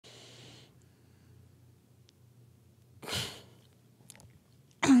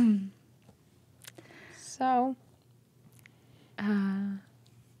So,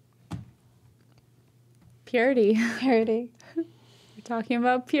 purity. purity. We're talking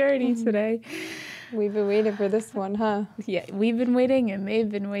about purity today. We've been waiting for this one, huh? Yeah, we've been waiting and they've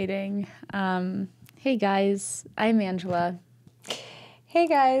been waiting. Hey guys, I'm Angela. Hey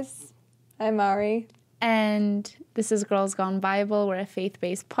guys, I'm Ari. And this is Girls Gone Bible. We're a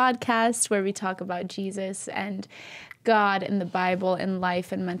faith-based podcast where we talk about Jesus and God and the Bible and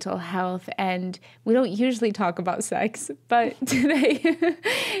life and mental health. And we don't usually talk about sex, but today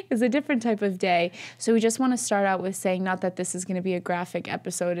is a different type of day. So we just want to start out with saying, not that this is going to be a graphic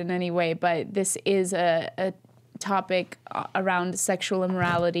episode in any way, but this is a topic around sexual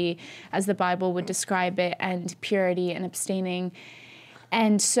immorality as the Bible would describe it, and purity and abstaining.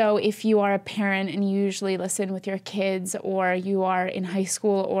 And so if you are a parent and you usually listen with your kids, or you are in high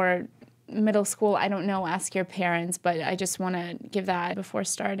school or middle school, I don't know, ask your parents, but I just want to give that before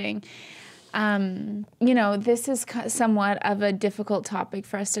starting. This is somewhat of a difficult topic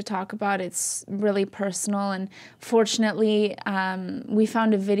for us to talk about. It's really personal, and fortunately, we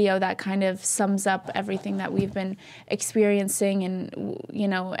found a video that kind of sums up everything that we've been experiencing and,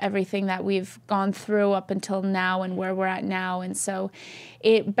 everything that we've gone through up until now and where we're at now. And so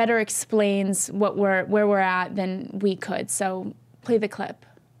it better explains where we're at than we could. So play the clip.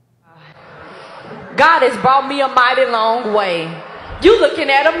 God has brought me a mighty long way. You looking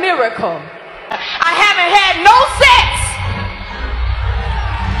at a miracle. I haven't had no sex.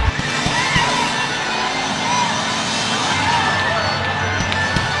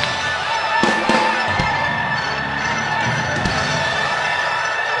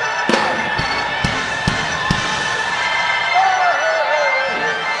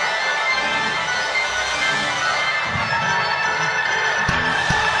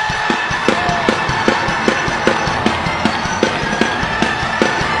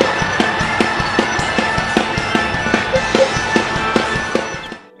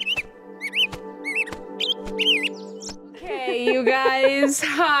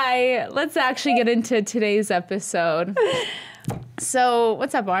 Hi, let's actually get into today's episode. So,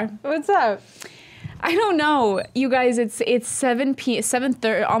 what's up, Bar? What's up? I don't know, you guys. It's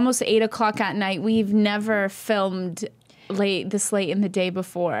 7:30, almost 8 o'clock at night. We've never filmed this late in the day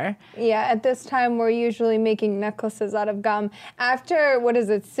before. Yeah, at this time we're usually making necklaces out of gum. After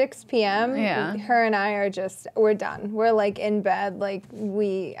 6 p.m. Yeah. Her and I are we're done. We're like in bed, like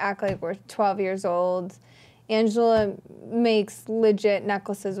we act like we're 12 years old. Angela makes legit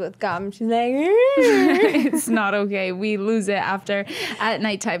necklaces with gum. She's like, it's not okay. We lose it at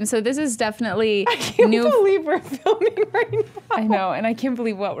nighttime. So this is definitely I can't believe we're filming right now. I know, and I can't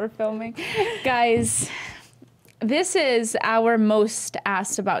believe what we're filming. Guys, this is our most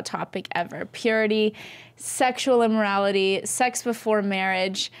asked about topic ever. Purity, sexual immorality, sex before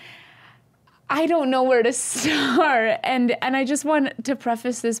marriage. I don't know where to start. And I just want to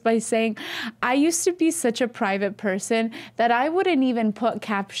preface this by saying I used to be such a private person that I wouldn't even put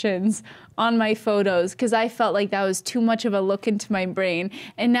captions on my photos because I felt like that was too much of a look into my brain.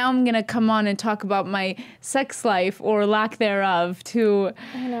 And now I'm going to come on and talk about my sex life or lack thereof too.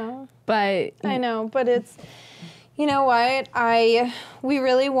 I know. But it's, you know what? We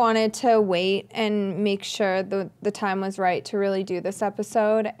really wanted to wait and make sure the time was right to really do this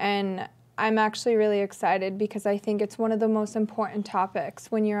episode. And I'm actually really excited because I think it's one of the most important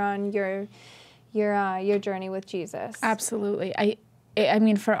topics when you're on your journey with Jesus. Absolutely. I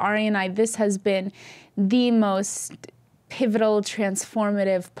mean, for Ari and I, this has been the most pivotal,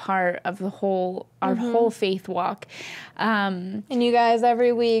 transformative part of our whole faith walk. And you guys,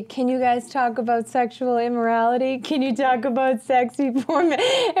 every week, can you guys talk about sexual immorality? Can you talk about sex before me?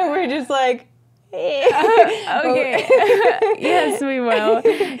 And we're just like, okay. Yes, we will.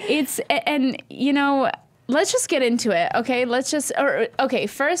 Let's just get into it, okay?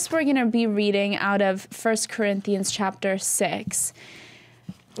 First we're going to be reading out of 1 Corinthians chapter 6.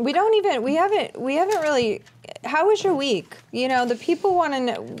 We haven't really, how was your week? The people want to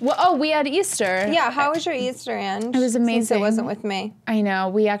know. Well, we had Easter. Yeah, how was your Easter, Ange? It was amazing. Since it wasn't with me. I know.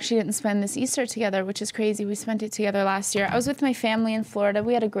 We actually didn't spend this Easter together, which is crazy. We spent it together last year. I was with my family in Florida.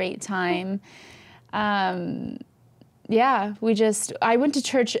 We had a great time. I went to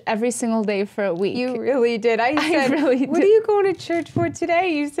church every single day for a week. You really did. I said, what are you going to church for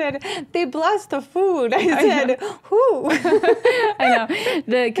today? You said, they bless the food. I said, who? I know.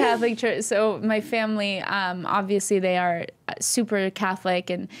 The Catholic Church. So my family, obviously they are super Catholic,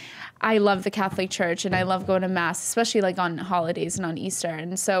 and I love the Catholic Church, and I love going to Mass, especially like on holidays and on Easter.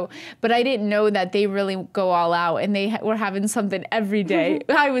 And so, but I didn't know that they really go all out, and they were having something every day.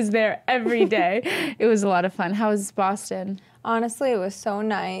 I was there every day. It was a lot of fun. How was Boston? Honestly, it was so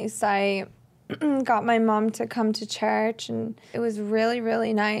nice. got my mom to come to church, and it was really,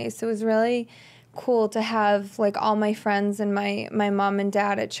 really nice. It was really cool to have like all my friends and my mom and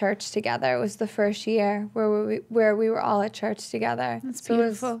dad at church together. It was the first year where we were all at church together. That's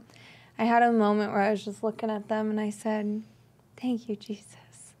beautiful. I had a moment where I was just looking at them and I said, "Thank you,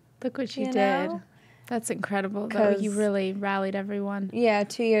 Jesus." Look what you did. know? That's incredible, though. You 'Cause- really rallied everyone. Yeah,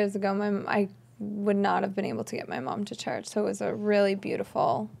 2 years ago, I would not have been able to get my mom to church, so it was a really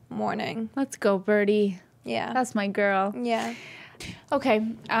beautiful morning. Let's go, Birdie. Yeah. That's my girl. Yeah. Okay.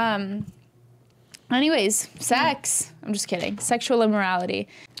 Anyways, sex. I'm just kidding. Sexual immorality.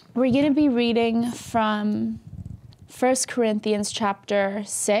 We're going to be reading from 1 Corinthians chapter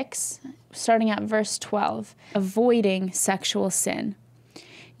 6, starting at verse 12. Avoiding sexual sin.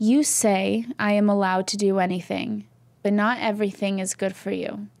 You say, I am allowed to do anything, but not everything is good for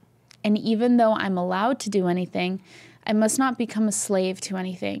you. And even though I'm allowed to do anything, I must not become a slave to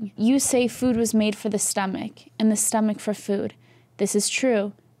anything. You say food was made for the stomach, and the stomach for food. This is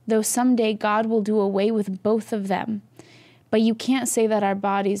true, though someday God will do away with both of them. But you can't say that our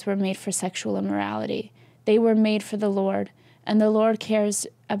bodies were made for sexual immorality. They were made for the Lord, and the Lord cares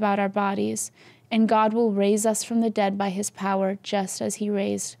about our bodies. And God will raise us from the dead by his power, just as he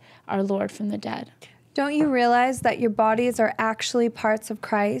raised our Lord from the dead. Don't you realize that your bodies are actually parts of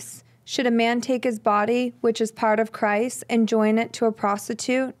Christ? Should a man take his body, which is part of Christ, and join it to a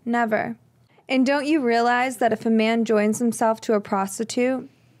prostitute? Never. And don't you realize that if a man joins himself to a prostitute,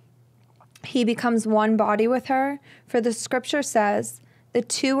 he becomes one body with her? For the scripture says, the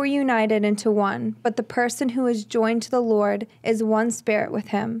two are united into one, but the person who is joined to the Lord is one spirit with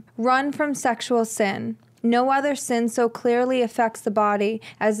him. Run from sexual sin. No other sin so clearly affects the body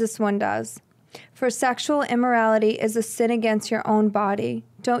as this one does. For sexual immorality is a sin against your own body.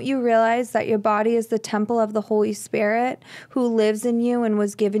 Don't you realize that your body is the temple of the Holy Spirit, who lives in you and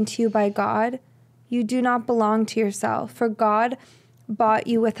was given to you by God? You do not belong to yourself, for God bought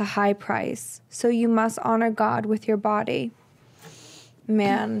you with a high price. So you must honor God with your body.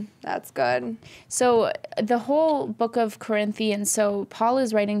 Man, that's good. So the whole book of Corinthians, so Paul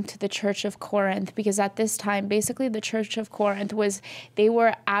is writing to the church of Corinth because at this time, basically the church of Corinth they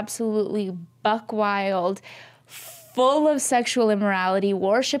were absolutely buck wild, full of sexual immorality,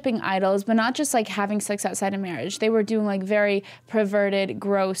 worshiping idols, but not just like having sex outside of marriage. They were doing like very perverted,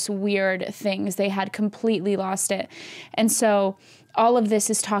 gross, weird things. They had completely lost it. And so all of this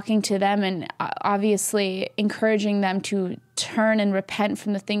is talking to them and obviously encouraging them to turn and repent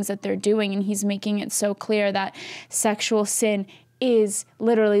from the things that they're doing. And he's making it so clear that sexual sin is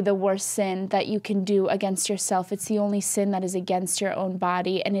literally the worst sin that you can do against yourself. It's the only sin that is against your own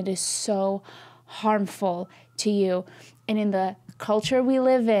body, and it is so harmful to you. And in the culture we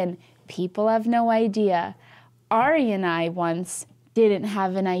live in, people have no idea. Ari and I once didn't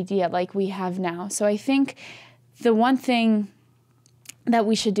have an idea like we have now. So I think the one thing that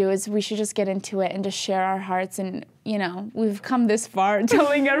we should do is we should just get into it and just share our hearts. And, you know, we've come this far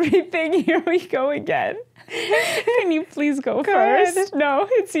telling everything. Here we go again. Can you please go first? No,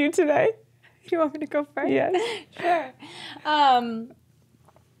 it's you today. You want me to go first? Yes. Sure.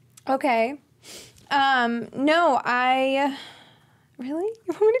 Okay. No, really? You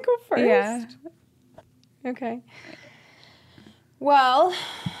want me to go first? Yeah. Okay. Well,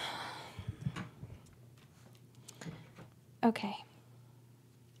 okay.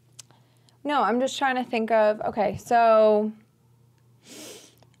 No, I'm just trying to think of, okay, so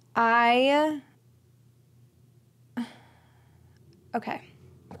okay.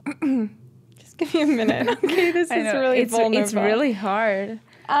 Just give me a minute. Okay, this is really vulnerable. It's really hard.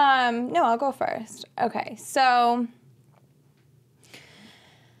 No, I'll go first. Okay, so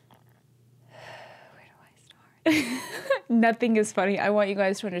where do I start? Nothing is funny. I want you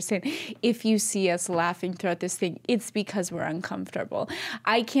guys to understand, if you see us laughing throughout this thing, it's because we're uncomfortable.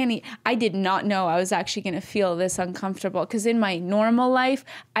 I did not know I was actually going to feel this uncomfortable, because in my normal life,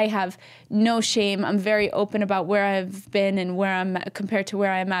 I have no shame. I'm very open about where I've been and where I'm at, compared to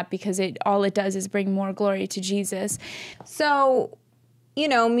where I'm at, because all it does is bring more glory to Jesus. So, you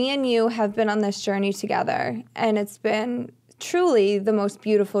know, me and you have been on this journey together, and it's been truly the most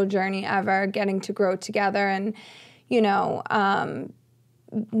beautiful journey ever, getting to grow together and, you know,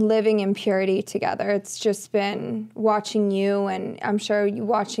 living in purity together. It's just been watching you, and I'm sure you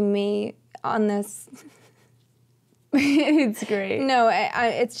watching me on this. It's great. No,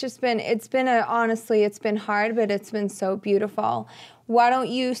 honestly, it's been hard, but it's been so beautiful. Why don't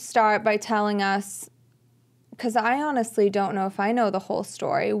you start by telling us, because I honestly don't know if I know the whole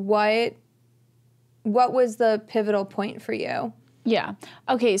story. What was the pivotal point for you? Yeah.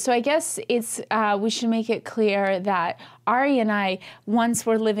 Okay, so I guess it's we should make it clear that Ari and I once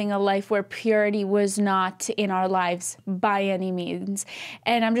were living a life where purity was not in our lives by any means.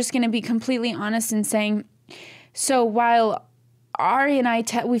 And I'm just going to be completely honest in saying, so while Ari and I,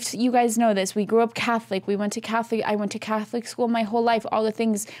 you guys know this, we grew up Catholic, I went to Catholic school my whole life, all the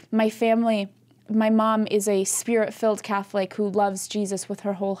things, my family, my mom is a spirit-filled Catholic who loves Jesus with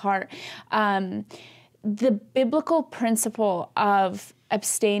her whole heart. The biblical principle of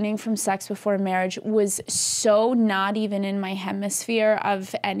abstaining from sex before marriage was so not even in my hemisphere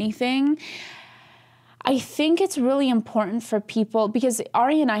of anything. I think it's really important for people, because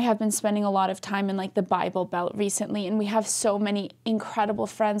Ari and I have been spending a lot of time in like the Bible Belt recently, and we have so many incredible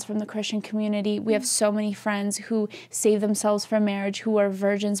friends from the Christian community. We have so many friends who saved themselves for marriage, who are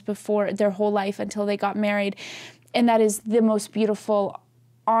virgins before their whole life until they got married. And that is the most beautiful,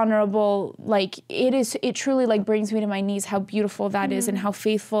 honorable, like it truly like brings me to my knees how beautiful that is and how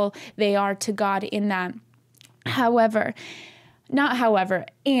faithful they are to God in that.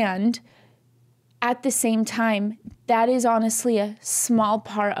 And at the same time, that is honestly a small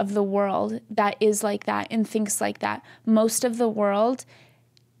part of the world that is like that and thinks like that. Most of the world,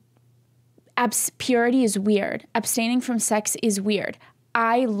 purity is weird. Abstaining from sex is weird.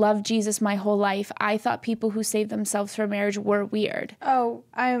 I loved Jesus my whole life. I thought people who saved themselves for marriage were weird. Oh,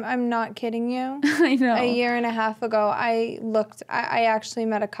 I'm not kidding you. I know. A year and a half ago, I actually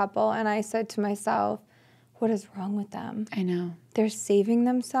met a couple, and I said to myself, what is wrong with them? I know. They're saving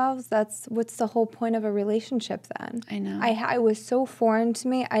themselves? What's the whole point of a relationship then? I know. I was so foreign to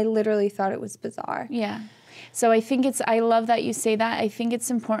me, I literally thought it was bizarre. Yeah. So I think I love that you say that. I think it's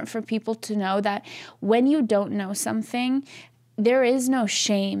important for people to know that when you don't know something, there is no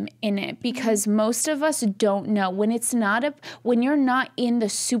shame in it, because most of us don't know. When you're not in the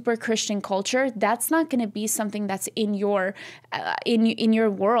super Christian culture, that's not going to be something that's in your in your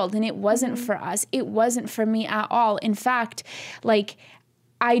world. And it wasn't for us. It wasn't for me at all. In fact, like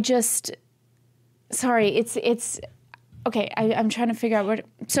it's okay. I'm trying to figure out where.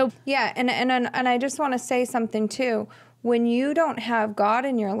 Yeah, and I just want to say something too. When you don't have God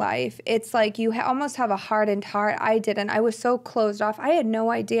in your life, it's like you almost have a hardened heart. I didn't. I was so closed off. I had no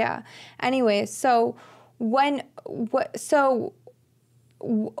idea. Anyway, so what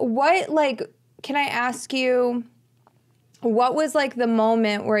like, can I ask you, what was like the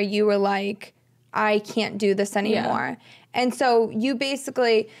moment where you were like, I can't do this anymore? Yeah. And so you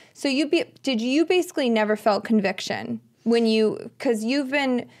basically, did you basically never felt conviction when because you've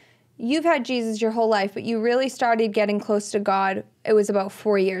had Jesus your whole life, but you really started getting close to God, it was about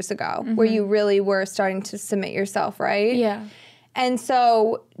 4 years ago, where you really were starting to submit yourself, right? Yeah. And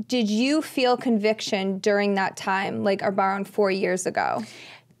so did you feel conviction during that time, like around 4 years ago?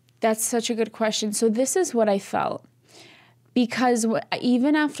 That's such a good question. So this is what I felt. Because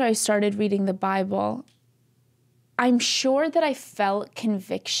even after I started reading the Bible, I'm sure that I felt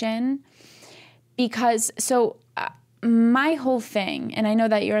conviction because, my whole thing, and I know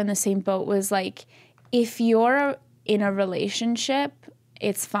that you're in the same boat, was like, if you're in a relationship,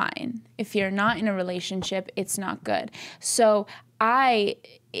 it's fine. If you're not in a relationship, it's not good. So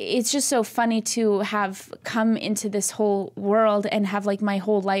it's just so funny to have come into this whole world and have like my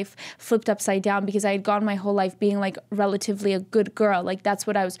whole life flipped upside down, because I had gone my whole life being like relatively a good girl. Like that's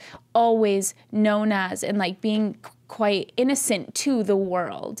what I was always known as, and like being quite innocent to the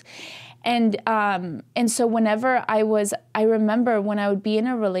world. And so whenever I remember when I would be in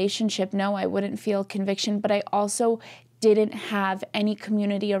a relationship, no, I wouldn't feel conviction, but I also didn't have any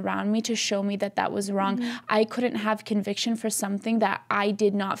community around me to show me that was wrong. I couldn't have conviction for something that I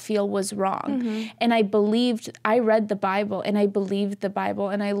did not feel was wrong. And I read the Bible, and I believed the Bible,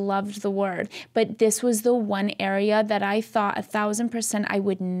 and I loved the Word. But this was the one area that I thought 1,000% I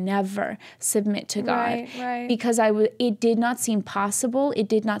would never submit to God. Right. Because it did not seem possible, it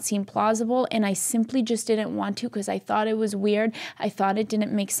did not seem plausible, and I simply just didn't want to, because I thought it was weird. I thought it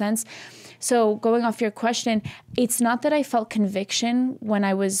didn't make sense. So going off your question, it's not that I felt conviction when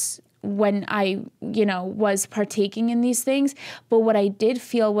I was partaking in these things, but what I did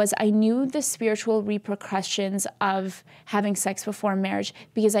feel was I knew the spiritual repercussions of having sex before marriage,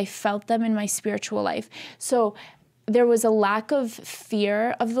 because I felt them in my spiritual life. So there was a lack of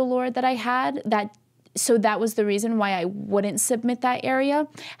fear of the Lord that I had, so that was the reason why I wouldn't submit that area.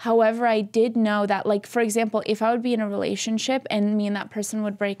 However, I did know that, like, for example, if I would be in a relationship and me and that person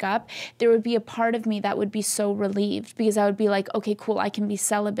would break up, there would be a part of me that would be so relieved, because I would be like, okay, cool, I can be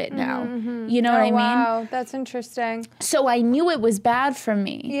celibate now. You know what I mean? Wow, that's interesting. So I knew it was bad for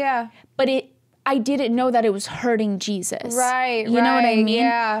me. Yeah. But I didn't know that it was hurting Jesus. Right. You know what I mean?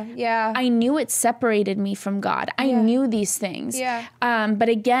 Yeah. Yeah. I knew it separated me from God. I knew these things. Yeah. But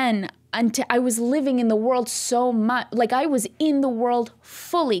again, until I was living in the world so much, like I was in the world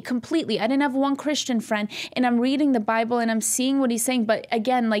fully, completely. I didn't have one Christian friend, and I'm reading the Bible and I'm seeing what he's saying. But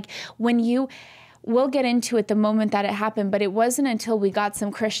again, like we'll get into it the moment that it happened, but it wasn't until we got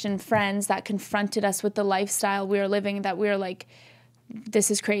some Christian friends that confronted us with the lifestyle we were living that we were like,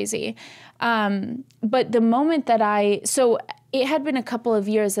 this is crazy. But the moment that so it had been a couple of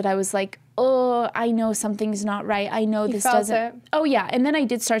years that I was like, oh, I know something's not right. I know this doesn't. It. Oh yeah. And then I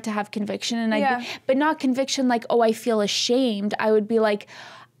did start to have conviction, and but not conviction like, oh, I feel ashamed. I would be like,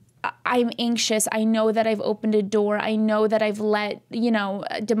 I'm anxious. I know that I've opened a door. I know that I've let,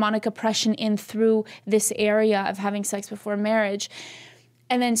 demonic oppression in through this area of having sex before marriage.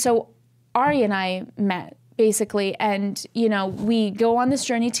 And then so Ari and I met, basically, and we go on this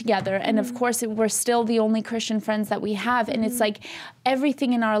journey together, and of course we're still the only Christian friends that we have, and it's like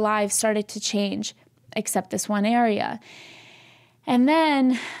everything in our lives started to change except this one area. And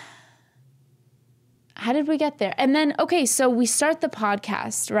then how did we get there? And then okay, so we start the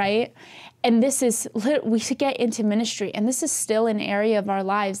podcast, right? And this is we get into ministry, and this is still an area of our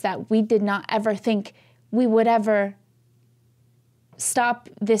lives that we did not ever think we would ever stop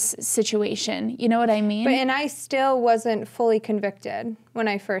this situation. You know what I mean? And I still wasn't fully convicted when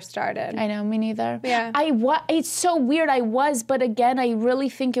I first started. I know, me neither. Yeah. It's so weird. I was, but again, I really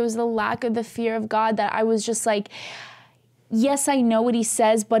think it was the lack of the fear of God that I was just like, yes, I know what he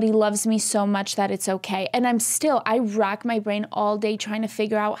says, but he loves me so much that it's okay. And I rack my brain all day trying to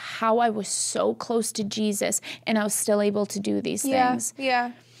figure out how I was so close to Jesus and I was still able to do these things.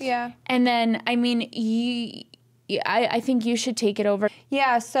 Yeah. And then, I mean, I think you should take it over.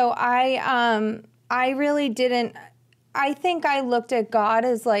 Yeah, so I really didn't. I think I looked at God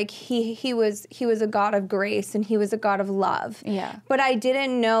as like he was a God of grace and he was a God of love. Yeah. But I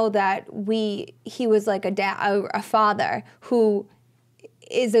didn't know that he was like a father who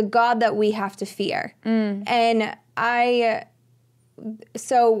is a God that we have to fear. And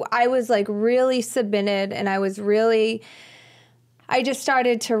so I was like really submitted, and I just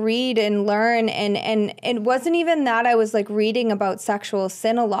started to read and learn, and it wasn't even that I was like reading about sexual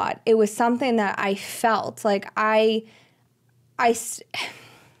sin a lot. It was something that I felt like how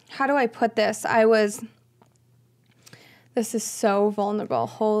do I put this? This is so vulnerable.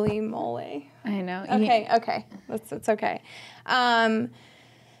 Holy moly. I know. Okay. It's okay.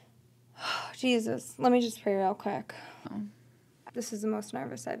 Jesus, let me just pray real quick. This is the most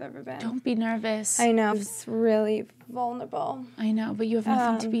nervous I've ever been. Don't be nervous. I know. It's really vulnerable. I know, but you have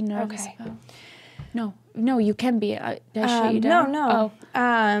nothing to be nervous about. No, you can be. Did I shut you down? No.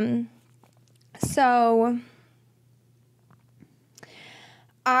 Oh. So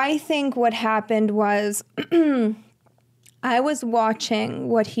I think what happened was I was watching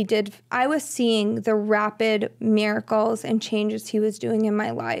what he did. I was seeing the rapid miracles and changes he was doing in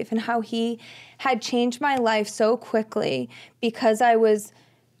my life, and how he had changed my life so quickly because I was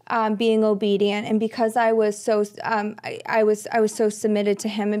being obedient, and because I was so I was so submitted to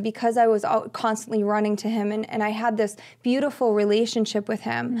him, and because I was constantly running to him, and I had this beautiful relationship with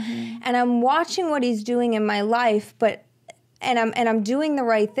him. And I'm watching what he's doing in my life, and I'm doing the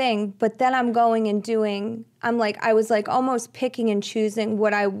right thing, but then I'm going and doing. I was like almost picking and choosing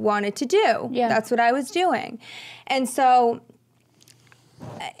what I wanted to do. Yeah. That's what I was doing. And so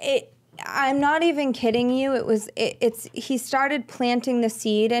I'm not even kidding you. He started planting the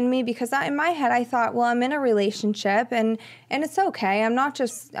seed in me, because in my head I thought, well, I'm in a relationship and it's okay. I'm not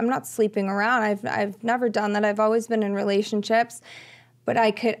sleeping around. I've never done that. I've always been in relationships. But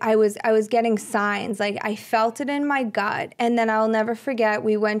I was getting signs, like I felt it in my gut. And then I'll never forget,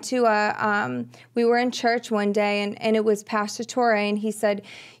 we went to we were in church one day, and it was Pastor Torre, and he said,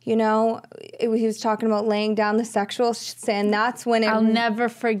 he was talking about laying down the sexual sin. That's when I'll never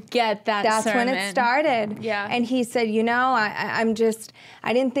forget that That's sermon. when it started. Yeah. And he said,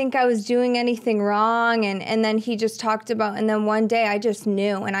 I didn't think I was doing anything wrong. And then he just talked about, and then one day I just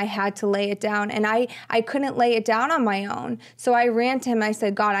knew, and I had to lay it down. And I couldn't lay it down on my own. So I ran to him. I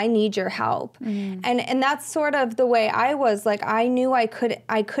said, God, I need your help. And that's sort of the way I was. Like, I knew I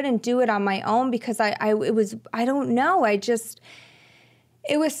couldn't do it on my own, because I don't know.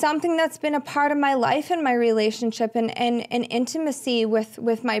 It was something that's been a part of my life and my relationship, and intimacy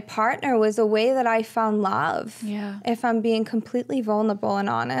with my partner was a way that I found love. Yeah. If I'm being completely vulnerable and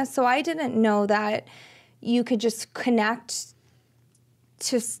honest. So I didn't know that you could just connect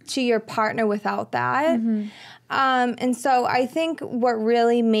to your partner without that. And so I think what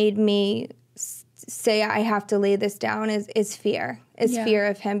really made me say I have to lay this down is fear. Fear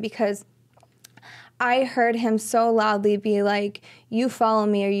of him, because I heard him so loudly be like, you follow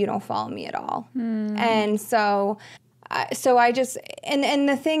me or you don't follow me at all. And so I just, and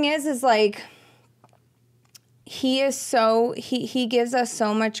the thing is like, he gives us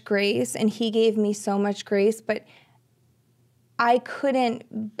so much grace, and he gave me so much grace, but I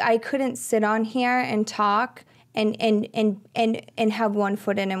couldn't sit on here and talk and have one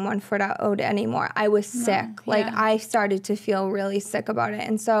foot in and one foot out anymore. I was sick. Like, I started to feel really sick about it.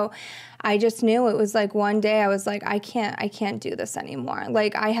 And so I just knew it was like one day I was like, I can't do this anymore.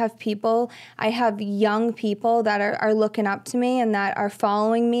 Like, I have young people that are looking up to me and that are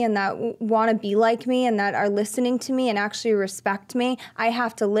following me and that want to be like me and that are listening to me and actually respect me. I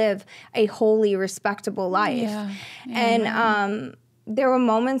have to live a holy, respectable life. Yeah. And there were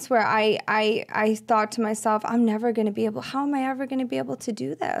moments where I thought to myself, how am I ever going to be able to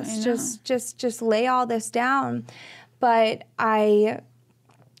do this? Just lay all this down. But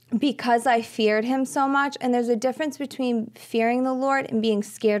because I feared him so much, and there's a difference between fearing the Lord and being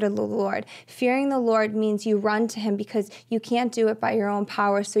scared of the Lord. Fearing the Lord means you run to him because you can't do it by your own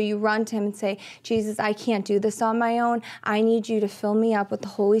power. So you run to him and say, Jesus, I can't do this on my own. I need you to fill me up with the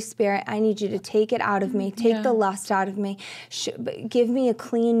Holy Spirit. I need you to take it out of me. Take the lust out of me. Give me a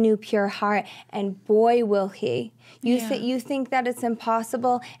clean, new, pure heart. And boy, will he. You think that it's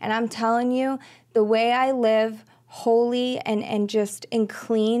impossible, and I'm telling you, the way I live holy and just and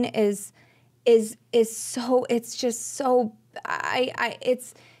clean is so, it's just so,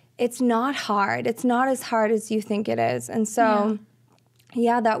 it's not hard. It's not as hard as you think it is. And so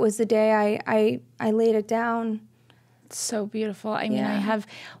that was the day I laid it down. It's so beautiful. I mean, I have,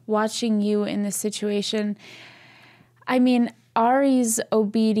 watching you in this situation, I mean, Ari's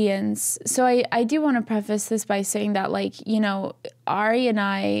obedience. So I do want to preface this by saying that, like, you know, Ari and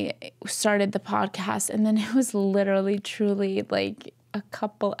I started the podcast, and then it was literally, truly, like, a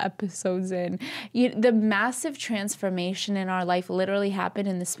couple episodes in. The massive transformation in our life literally happened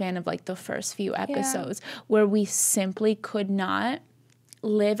in the span of, like, the first few episodes, where we simply could not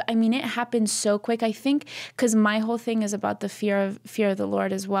live. I mean, it happened so quick. I think because my whole thing is about the fear of the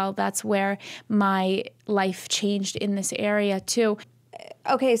Lord as well. That's where my life changed in this area too.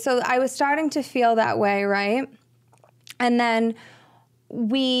 Okay, so I was starting to feel that way, right? And then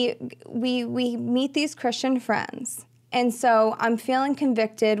we meet these Christian friends. And so I'm feeling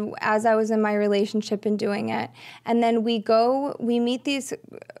convicted as I was in my relationship and doing it. And then we meet these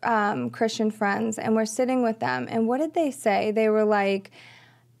Christian friends, and we're sitting with them. And what did they say? They were like,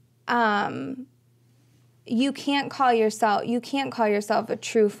 you can't call yourself a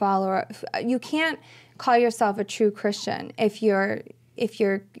true follower. You can't call yourself a true Christian if you're,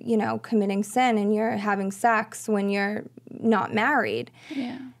 you know, committing sin and you're having sex when you're not married.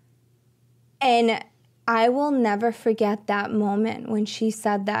 Yeah. And I will never forget that moment when she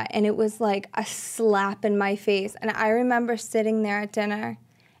said that, and it was like a slap in my face. And I remember sitting there at dinner,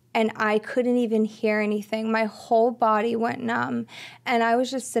 and I couldn't even hear anything. My whole body went numb, and I was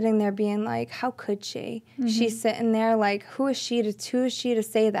just sitting there being like, how could she? Mm-hmm. She's sitting there like, who is she to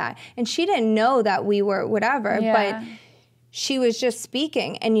say that? And she didn't know that we were whatever, but she was just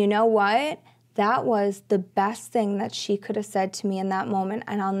speaking. And you know what? That was the best thing that she could have said to me in that moment.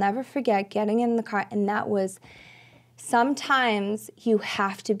 And I'll never forget getting in the car, and that was, sometimes you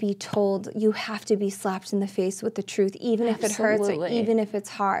have to be told, you have to be slapped in the face with the truth, even if it hurts or even if it's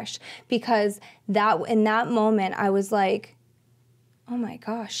harsh. Because in that moment, I was like, oh my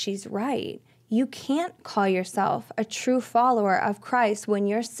gosh, she's right. You can't call yourself a true follower of Christ when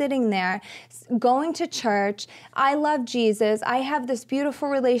you're sitting there going to church. I love Jesus. I have this beautiful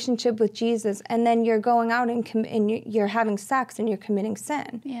relationship with Jesus. And then you're going out and you're having sex and you're committing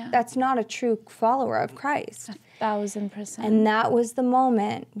sin. Yeah. That's not a true follower of Christ. 1,000%. And that was the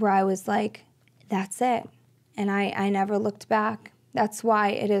moment where I was like, that's it. And I never looked back. That's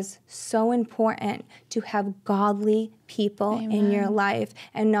why it is so important to have godly people in your life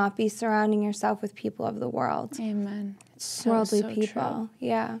and not be surrounding yourself with people of the world. Amen. Worldly people. True.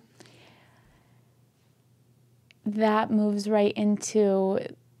 Yeah. That moves right into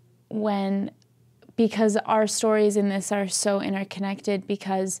because our stories in this are so interconnected,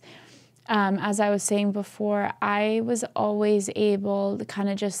 because as I was saying before, I was always able, kind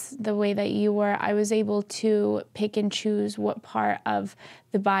of just the way that you were, I was able to pick and choose what part of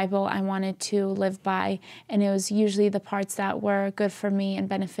the Bible I wanted to live by. And it was usually the parts that were good for me and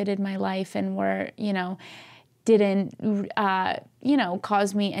benefited my life and were, didn't,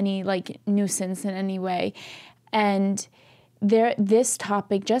 cause me any like nuisance in any way. And this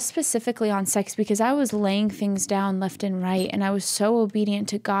topic, just specifically on sex, because I was laying things down left and right, and I was so obedient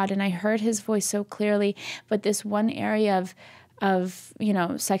to God, and I heard his voice so clearly, but this one area of you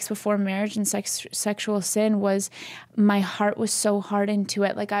know, sex before marriage and sexual sin was my heart was so hardened to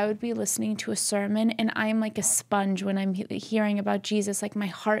it. Like I would be listening to a sermon and I'm like a sponge when I'm hearing about Jesus. Like my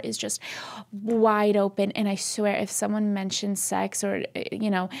heart is just wide open. And I swear if someone mentioned sex or, you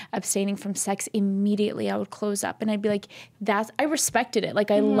know, abstaining from sex, immediately I would close up and I'd be like, I respected it.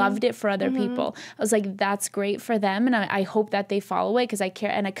 Like I loved it for other people. I was like, that's great for them. And I hope that they follow it because I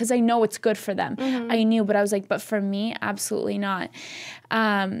care. And because I know it's good for them. I knew, but I was like, but for me, absolutely not.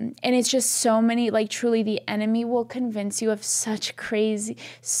 And it's just so many, like truly the enemy will convince you of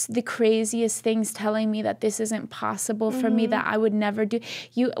the craziest things, telling me that this isn't possible for me, that I would never do.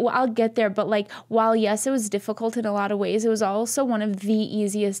 I'll get there. But like, while yes, it was difficult in a lot of ways, it was also one of the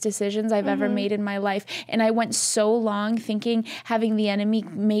easiest decisions I've ever made in my life. And I went so long thinking, having the enemy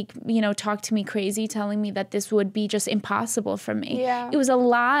talk to me crazy, telling me that this would be just impossible for me. Yeah. It was a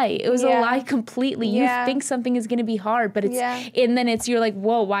lie. It was a lie completely. You think something is going to be hard, but and then you're like,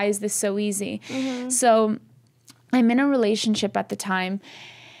 whoa, why is this so easy? So I'm in a relationship at the time,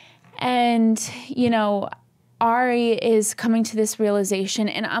 and, you know, Ari is coming to this realization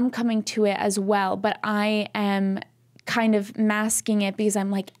and I'm coming to it as well, but I am kind of masking it because I'm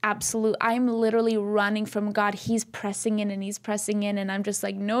like, I'm literally running from God. He's pressing in and I'm just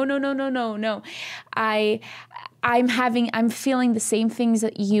like, no. I'm feeling the same things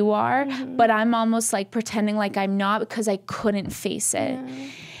that you are, but I'm almost like pretending like I'm not because I couldn't face it.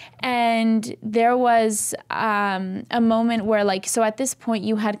 And there was a moment where so at this point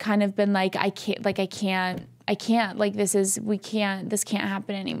you had kind of been like, this can't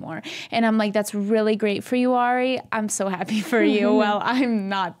happen anymore. And I'm like, that's really great for you, Ari. I'm so happy for you. Well, I'm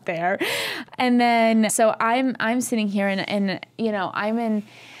not there. And then, so I'm sitting here and you know, I'm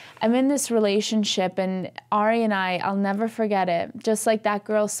in this relationship, and Ari and I'll never forget it. Just like that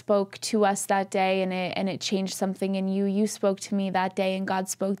girl spoke to us that day and it changed something in you. You spoke to me that day and God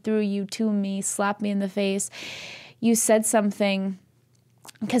spoke through you to me, slapped me in the face. You said something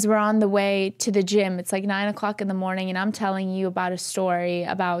because we're on the way to the gym. It's like 9 o'clock in the morning and I'm telling you about a story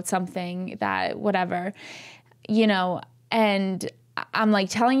about something that whatever, you know, and I'm like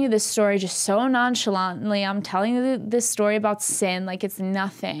telling you this story just so nonchalantly. I'm telling you this story about sin like it's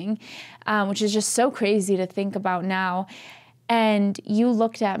nothing, which is just so crazy to think about now. And you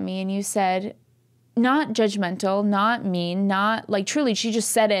looked at me and you said, not judgmental, not mean, not like truly, she just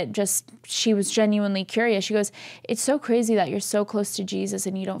said it, she was genuinely curious. She goes, it's so crazy that you're so close to Jesus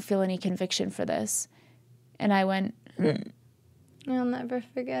and you don't feel any conviction for this. And I went, I'll never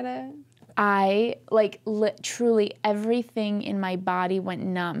forget it. I truly everything in my body went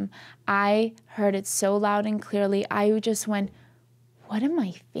numb. I heard it so loud and clearly. I just went, what am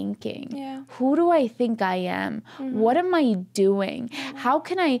I thinking? Yeah. Who do I think I am? What am I doing? How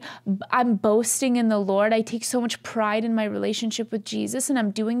can I'm boasting in the Lord. I take so much pride in my relationship with Jesus, and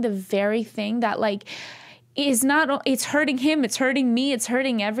I'm doing the very thing that it's hurting him, it's hurting me, it's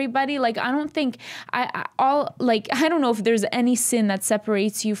hurting everybody. I don't think I don't know if there's any sin that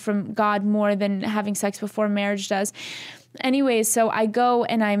separates you from God more than having sex before marriage does. Anyways, so I go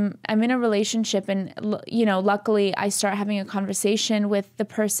and I'm in a relationship, and you know, luckily I start having a conversation with the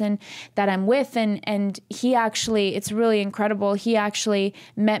person that I'm with, and he actually, it's really incredible. He actually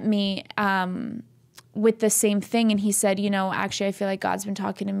met me with the same thing. And he said, you know, actually, I feel like God's been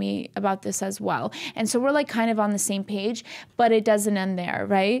talking to me about this as well. And so we're kind of on the same page, but it doesn't end there,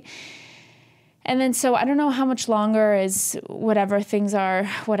 right? And then so I don't know how much longer is whatever things are,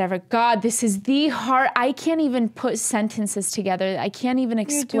 whatever. God, this is the hard, I can't even put sentences together. I can't even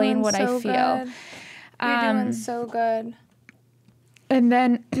explain what I feel. Good. You're doing so good. And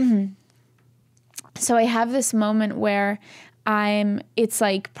then, so I have this moment where it's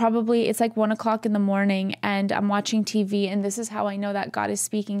like 1 o'clock in the morning and I'm watching TV, and this is how I know that God is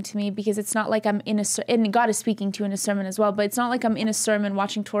speaking to me, because it's not like I'm and God is speaking to you in a sermon as well, but it's not like I'm in a sermon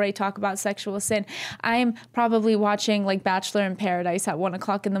watching Torre talk about sexual sin. I'm probably watching Bachelor in Paradise at 1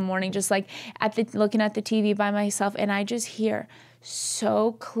 o'clock in the morning, just looking at the TV by myself, and I just hear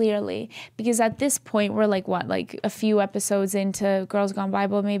so clearly, because at this point we're a few episodes into Girls Gone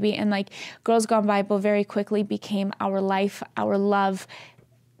Bible maybe, and Girls Gone Bible very quickly became our life, our love,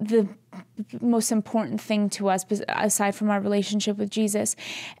 the most important thing to us aside from our relationship with Jesus.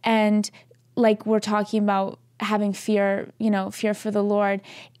 And we're talking about having fear for the Lord.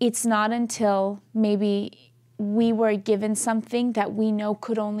 It's not until maybe we were given something that we know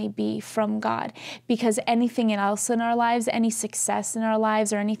could only be from God, because anything else in our lives, any success in our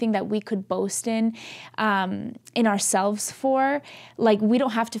lives, or anything that we could boast in ourselves for, we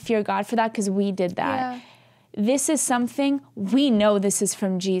don't have to fear God for that because we did that. Yeah. this is something we know this is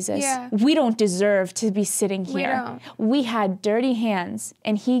from Jesus. Yeah. We don't deserve to be sitting here. We don't. We had dirty hands,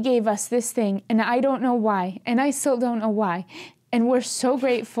 and he gave us this thing, and I don't know why, and I still don't know why. And we're so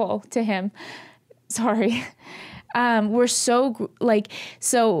grateful to him. Sorry. We're so,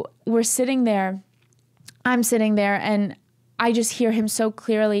 so we're sitting there, I'm sitting there, and I just hear him so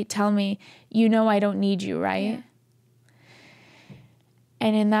clearly tell me, you know I don't need you, right? Yeah.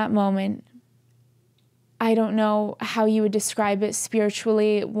 And in that moment, I don't know how you would describe it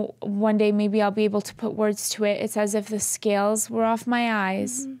spiritually. One day maybe I'll be able to put words to it. It's as if the scales were off my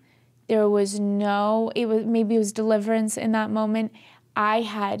eyes. Mm-hmm. There was maybe it was deliverance in that moment. I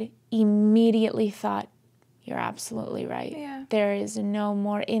had immediately thought, you're absolutely right. Yeah. There is no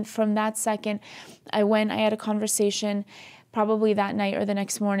more. From that second, I had a conversation probably that night or the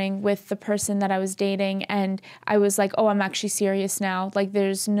next morning with the person that I was dating, and I was like, oh, I'm actually serious now. Like,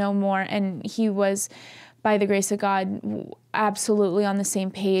 there's no more. And he was, by the grace of God, absolutely on the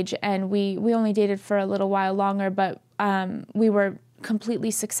same page. And we only dated for a little while longer, but we were completely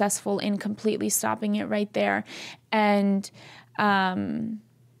successful in completely stopping it right there. And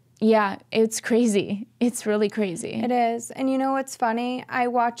yeah, it's crazy. It's really crazy. It is. And you know what's funny? I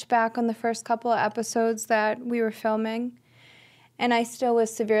watched back on the first couple of episodes that we were filming, and I still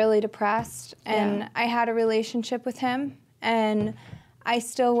was severely depressed. And I had a relationship with him, and I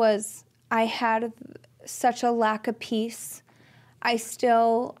had such a lack of peace. I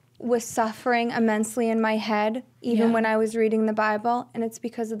still was suffering immensely in my head, even when I was reading the Bible, and it's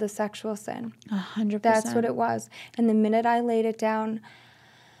because of the sexual sin. 100%. That's what it was. And the minute I laid it down,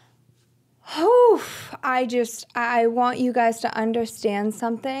 I want you guys to understand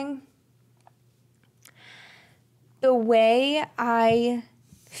something. The way Angela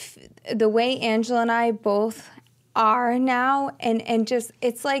and I both are now, and just,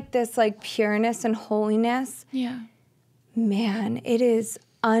 it's like this like pureness and holiness. Yeah. Man, it is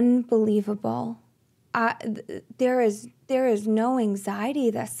unbelievable. There is no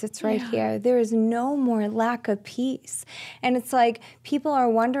anxiety that sits right here. There is no more lack of peace. And it's like people are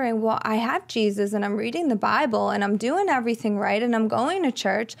wondering, well, I have Jesus and I'm reading the Bible and I'm doing everything right and I'm going to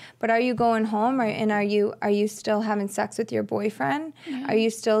church, but are you going home and are you still having sex with your boyfriend? Yeah. Are you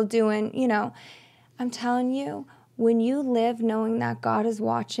still doing, I'm telling you, when you live knowing that God is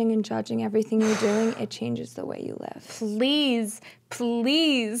watching and judging everything you're doing, it changes the way you live. Please,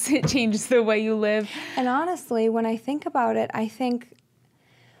 it changes the way you live. And honestly, when I think about it, I think,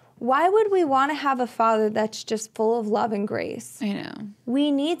 why would we want to have a father that's just full of love and grace? I know.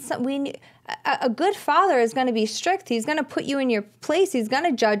 A good father is going to be strict. He's going to put you in your place. He's going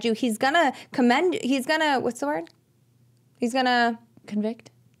to judge you. He's going to commend. He's going to, what's the word? He's going to... Convict?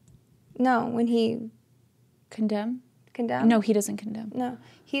 No, when he... Condemn? Condemn? No, he doesn't condemn. No.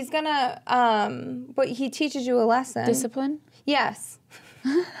 He's going to, but he teaches you a lesson. Discipline? Yes.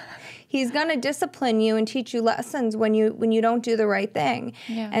 He's going to discipline you and teach you lessons when you don't do the right thing.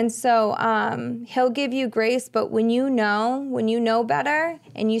 Yeah. And so he'll give you grace, but when you know better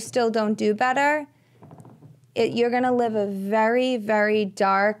and you still don't do better, you're going to live a very, very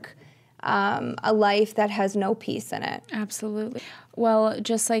dark a life that has no peace in it. Absolutely. Well,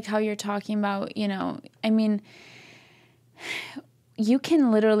 just like how you're talking about, you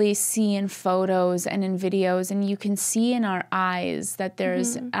can literally see in photos and in videos, and you can see in our eyes that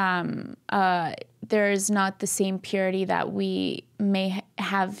there's there's not the same purity that we may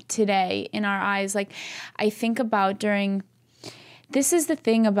have today in our eyes. Like, I think about this is the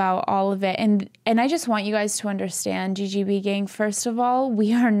thing about all of it, and I just want you guys to understand, GGB gang, first of all,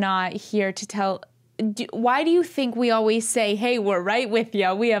 we are not here to tell... Why do you think we always say, hey, we're right with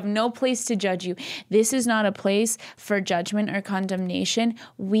you? We have no place to judge you. This is not a place for judgment or condemnation.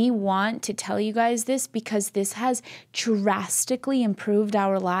 We want to tell you guys this because this has drastically improved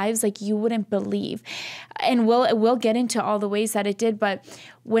our lives like you wouldn't believe. And we'll get into all the ways that it did. But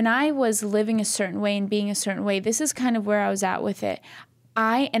when I was living a certain way and being a certain way, this is kind of where I was at with it.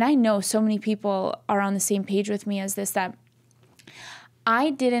 I know so many people are on the same page with me as this, that I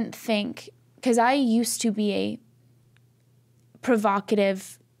didn't think... Because I used to be a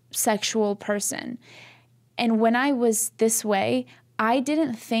provocative sexual person. And when I was this way, I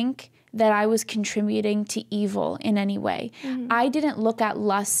didn't think that I was contributing to evil in any way. Mm-hmm. I didn't look at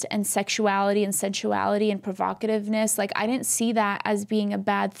lust and sexuality and sensuality and provocativeness. Like, I didn't see that as being a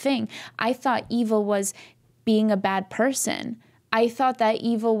bad thing. I thought evil was being a bad person. I thought that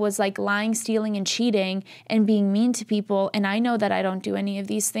evil was like lying, stealing, and cheating and being mean to people. And I know that I don't do any of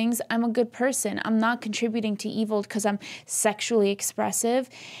these things. I'm a good person. I'm not contributing to evil because I'm sexually expressive.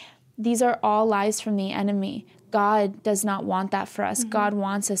 These are all lies from the enemy. God does not want that for us. God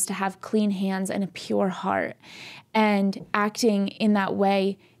wants us to have clean hands and a pure heart. And acting in that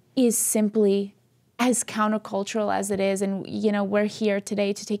way is simply as countercultural as it is. And, we're here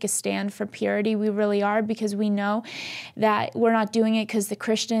today to take a stand for purity. We really are, because we know that we're not doing it because the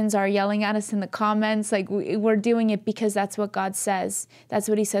Christians are yelling at us in the comments. Like, we're doing it because that's what God says. That's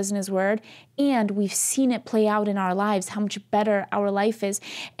what he says in his word. And we've seen it play out in our lives, how much better our life is.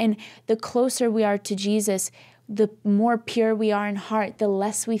 And the closer we are to Jesus, the more pure we are in heart, the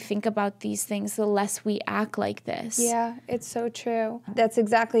less we think about these things, the less we act like this. Yeah, it's so true. That's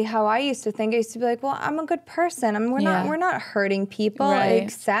exactly how I used to think. I used to be like, well, I'm a good person. We're not hurting people. Right.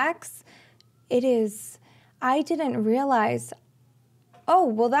 Like sex, it is. I didn't realize, oh,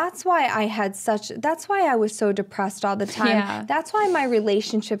 well, that's why I was so depressed all the time. Yeah. That's why my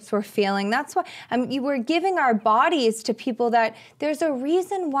relationships were failing. That's why you were giving our bodies to people that there's a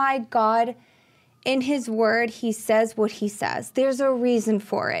reason why God, in his word, he says what he says. There's a reason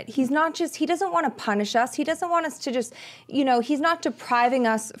for it. He doesn't want to punish us. He doesn't want us to just, he's not depriving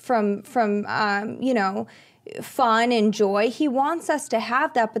us from fun and joy. He wants us to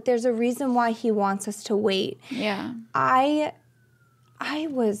have that, but there's a reason why he wants us to wait. Yeah. As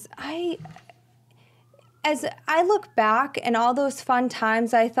I look back and all those fun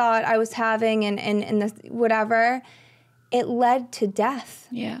times I thought I was having and this whatever, it led to death.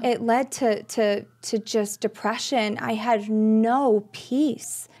 Yeah. It led to just depression. I had no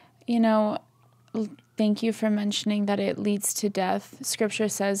peace. Thank you for mentioning that it leads to death. Scripture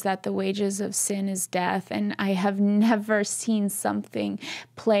says that the wages of sin is death, and I have never seen something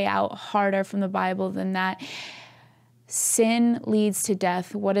play out harder from the Bible than that. Sin leads to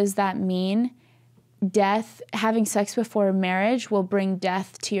death. What does that mean? Death, having sex before marriage will bring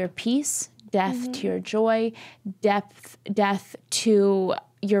death to your peace, death to your joy, death to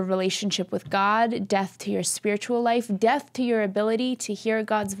your relationship with God, death to your spiritual life, death to your ability to hear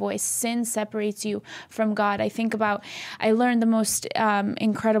God's voice. Sin separates you from God. I learned the most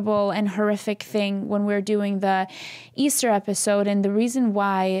incredible and horrific thing when we were doing the Easter episode, and the reason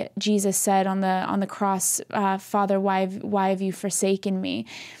why Jesus said on the cross, Father, why have you forsaken me?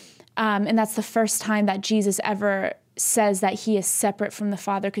 And that's the first time that Jesus ever says that he is separate from the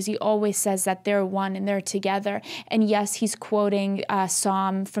Father, because he always says that they're one and they're together. And yes, he's quoting a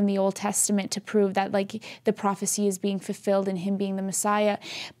psalm from the Old Testament to prove that the prophecy is being fulfilled in him being the Messiah.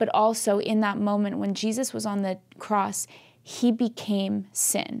 But also in that moment when Jesus was on the cross, he became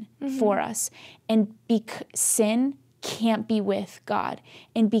sin for us. And sin can't be with God.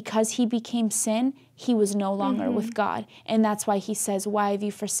 And because he became sin, he was no longer with God. And that's why he says, why have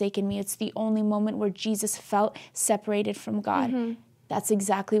you forsaken me? It's the only moment where Jesus felt separated from God. That's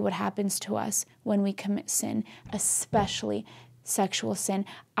exactly what happens to us when we commit sin, especially sexual sin.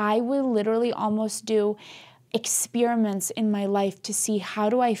 I will literally almost do experiments in my life to see how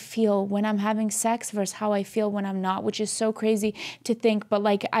do I feel when I'm having sex versus how I feel when I'm not, which is so crazy to think, but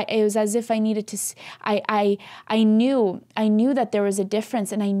it was as if I needed to, I knew that there was a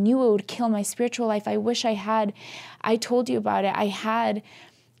difference, and I knew it would kill my spiritual life. I told you about it. I had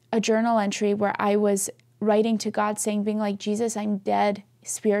a journal entry where I was writing to God being like, Jesus, I'm dead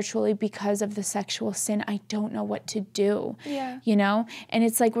spiritually because of the sexual sin. I don't know what to do. Yeah. And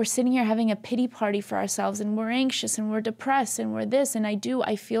it's like we're sitting here having a pity party for ourselves, and we're anxious and we're depressed and we're this, and I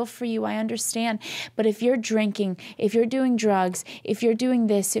feel for you, I understand. But if you're drinking, if you're doing drugs, if you're doing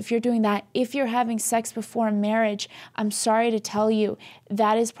this, if you're doing that, if you're having sex before marriage, I'm sorry to tell you,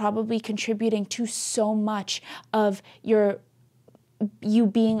 that is probably contributing to so much of you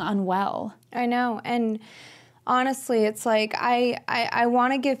being unwell. I know. And honestly, it's like I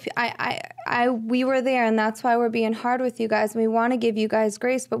want to give we were there, and that's why we're being hard with you guys. We want to give you guys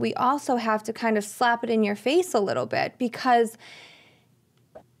grace, but we also have to kind of slap it in your face a little bit, because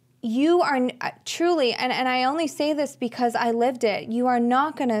you are truly, and I only say this because I lived it. You are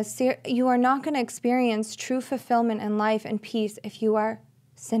not going to experience true fulfillment in life and peace if you are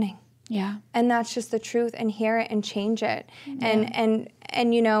sinning. Yeah. And that's just the truth, and hear it and change it. Yeah.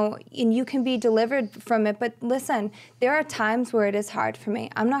 And you can be delivered from it. But listen, there are times where it is hard for me.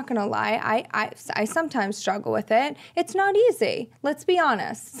 I'm not going to lie. I sometimes struggle with it. It's not easy. Let's be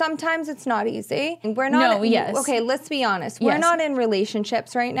honest. Sometimes it's not easy. We're not. No, yes. Okay, let's be honest. Yes. We're not in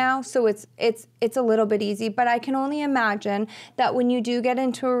relationships right now, so it's a little bit easy. But I can only imagine that when you do get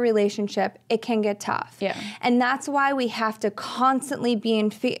into a relationship, it can get tough. Yeah. And that's why we have to constantly be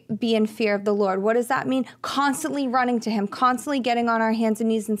in fear of the Lord. What does that mean? Constantly running to him, constantly getting on our hands and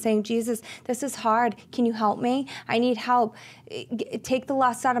knees and saying, Jesus, this is hard. Can you help me? I need help. Take the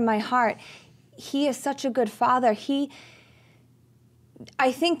lust out of my heart. He is such a good father.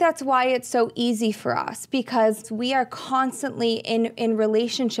 I think that's why it's so easy for us, because we are constantly in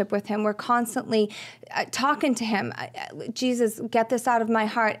relationship with him. We're constantly talking to him. Jesus, get this out of my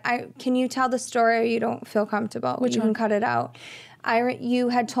heart. Can you tell the story, or you don't feel comfortable? Which you one? can cut it out. You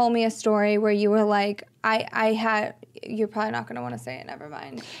had told me a story where you were like, you're probably not going to want to say it. Never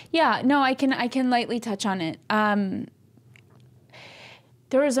mind. Yeah, no, I can lightly touch on it.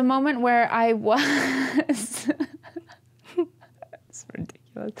 There was a moment where I was... It's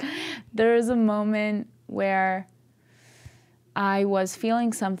ridiculous. There was a moment where I was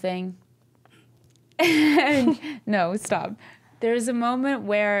feeling something. And no, stop. There was a moment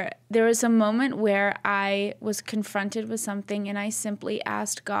where I was confronted with something, and I simply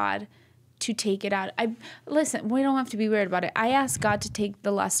asked God to take it out. Listen, we don't have to be weird about it. I asked God to take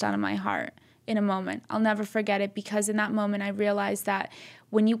the lust out of my heart in a moment. I'll never forget it, because in that moment I realized that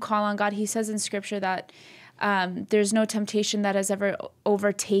when you call on God, he says in scripture that there's no temptation that has ever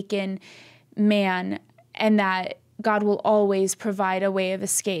overtaken man, and that God will always provide a way of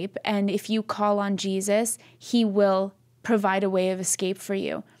escape. And if you call on Jesus, he will provide a way of escape for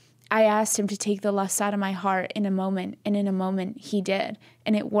you. I asked him to take the lust out of my heart in a moment, and in a moment he did,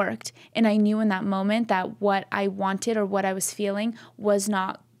 and it worked. And I knew in that moment that what I wanted or what I was feeling was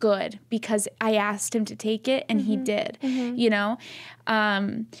not good, because I asked him to take it, and he did, you know?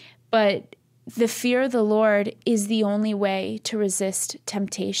 But the fear of the Lord is the only way to resist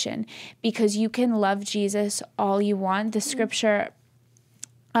temptation, because you can love Jesus all you want. The scripture,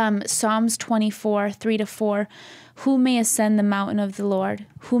 Psalms 24, 3-4, who may ascend the mountain of the Lord?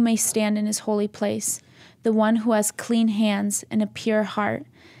 Who may stand in his holy place? The one who has clean hands and a pure heart.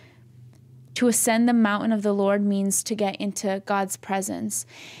 To ascend the mountain of the Lord means to get into God's presence.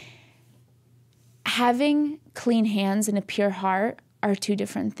 Having clean hands and a pure heart are two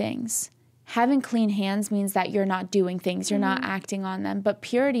different things. Having clean hands means that you're not doing things, you're not acting on them. But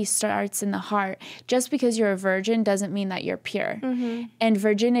purity starts in the heart. Just because you're a virgin doesn't mean that you're pure. And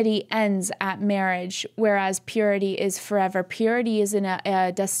virginity ends at marriage, whereas purity is forever. Purity isn't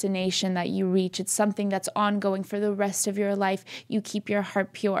a destination that you reach. It's something that's ongoing for the rest of your life. You keep your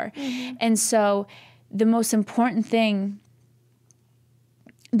heart pure. And so the most important thing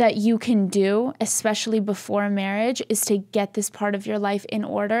that you can do, especially before marriage, is to get this part of your life in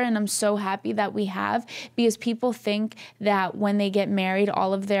order. And I'm so happy that we have, because people think that when they get married,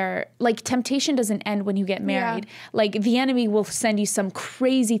 all of their, like, temptation doesn't end when you get married. Yeah. Like, the enemy will send you some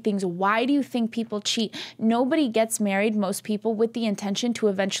crazy things. Why do you think people cheat? Nobody gets married, most people, with the intention to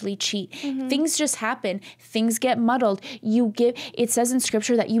eventually cheat. Things just happen. Things get muddled. It says in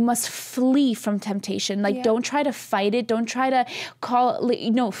scripture that you must flee from temptation. Like, don't try to fight it. Don't try to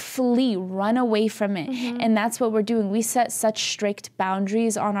flee, run away from it. And that's what we're doing. We set such strict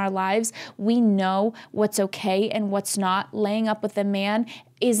boundaries on our lives. We know what's okay and what's not. Laying up with a man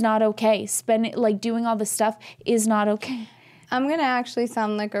is not okay. Doing all this stuff is not okay. I'm going to actually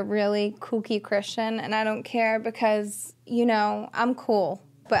sound like a really kooky Christian, and I don't care, because, I'm cool.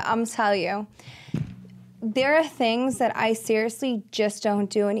 But I'm telling you, there are things that I seriously just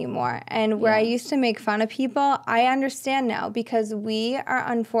don't do anymore. And where I used to make fun of people, I understand now, because we are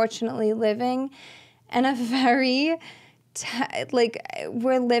unfortunately living in a very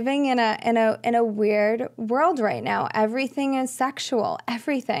we're living in a weird world right now. Everything is sexual.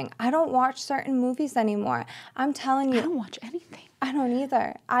 Everything. I don't watch certain movies anymore. I'm telling you. I don't watch anything. I don't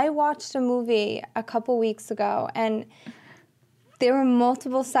either. I watched a movie a couple weeks ago, and there were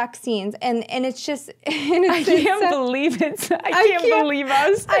multiple sex scenes, and it's just... I can't believe it. I can't believe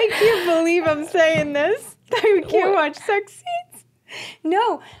us. I can't believe I'm saying this. I can't watch sex scenes.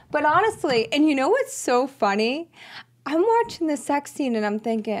 No, but honestly, and you know what's so funny? I'm watching the sex scene, and I'm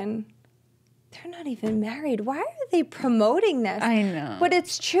thinking, they're not even married. Why are they promoting this? I know. But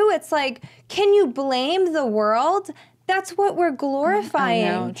it's true. It's like, can you blame the world? That's what we're glorifying. I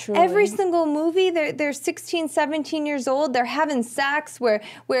know, truly. Every single movie, they're 16, 17 years old. They're having sex. We're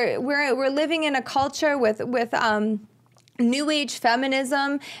living in a culture with new age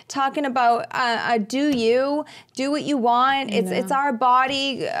feminism, talking about do what you want. It's our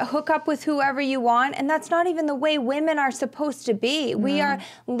body. Hook up with whoever you want, and that's not even the way women are supposed to be. We are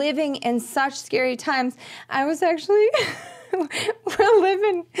living in such scary times. I was actually. We're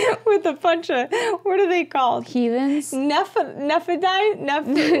living with a bunch of, what are they called? Heathens? Nephilims?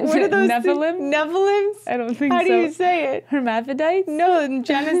 What are those? Nephilims? I don't think so. How do you say it? Hermaphrodites? No, in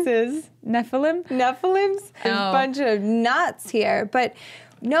Genesis. Nephilims? A bunch of nuts here. But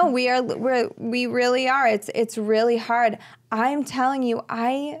no, we really are. It's really hard. I'm telling you,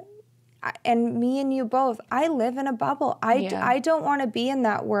 and me and you both, I live in a bubble. I don't want to be in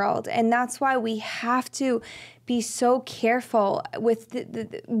that world. And that's why we have to be so careful with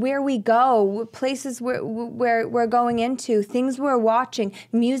where we go, places where we're going into, things we're watching,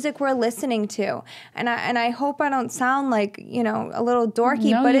 music we're listening to. And I hope I don't sound like, a little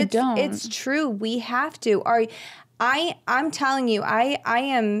dorky, No, but it's true. We have to. I'm telling you, I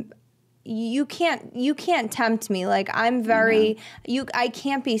am. You can't tempt me. Like, I'm very, I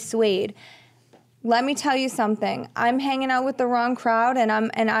can't be swayed. Let me tell you something. I'm hanging out with the wrong crowd, and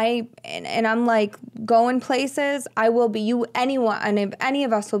I'm like going places. I will be any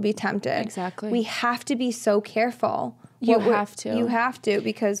of us will be tempted. Exactly. We have to be so careful. You have to,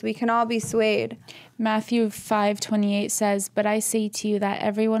 because we can all be swayed. Matthew 5:28 says, "But I say to you that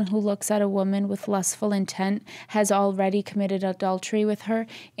everyone who looks at a woman with lustful intent has already committed adultery with her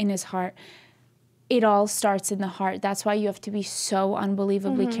in his heart." It all starts in the heart. That's why you have to be so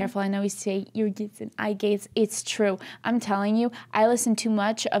unbelievably careful. I know we say ear gates and eye gates. It's true. I'm telling you, I listen too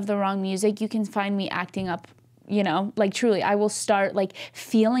much of the wrong music. You can find me acting up, like truly. I will start like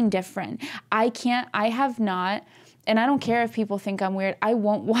feeling different. I have not. And I don't care if people think I'm weird. I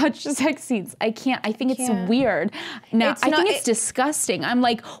won't watch sex scenes. I can't. I think it's weird. Now, I think it's disgusting. I'm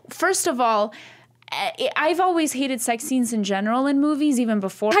like, first of all, I've always hated sex scenes in general in movies, even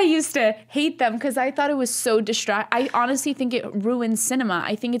before. I used to hate them because I thought it was so distracting. I honestly think it ruins cinema.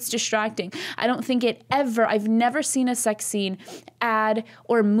 I think it's distracting. I don't think I've never seen a sex scene add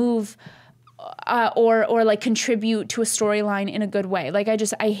or move or like contribute to a storyline in a good way. Like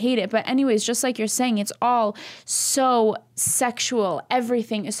I hate it. But anyways, just like you're saying, it's all so sexual.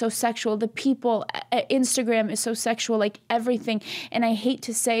 Everything is so sexual. The people, Instagram is so sexual, like everything. And I hate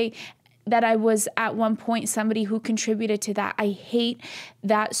to say that I was at one point somebody who contributed to that. I hate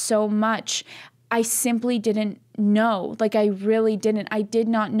that so much. I simply didn't know. Like I really didn't. I did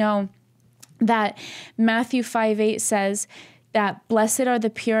not know that Matthew 5:8 says that blessed are the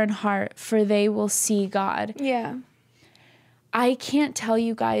pure in heart, for they will see God. Yeah. I can't tell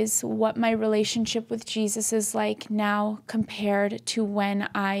you guys what my relationship with Jesus is like now compared to when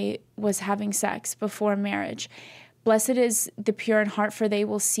I was having sex before marriage. Blessed is the pure in heart, for they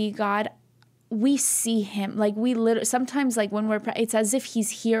will see God. We see him. Like we literally, sometimes like when it's as if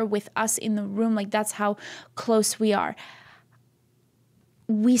he's here with us in the room. Like that's how close we are.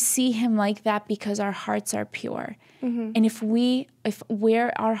 We see him like that because our hearts are pure. Mm-hmm. And if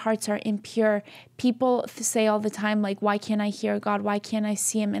where our hearts are impure, people say all the time, like, why can't I hear God? Why can't I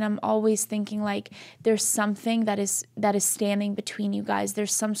see him? And I'm always thinking like, there's something that is standing between you guys.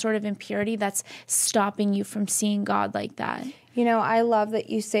 There's some sort of impurity that's stopping you from seeing God like that. I love that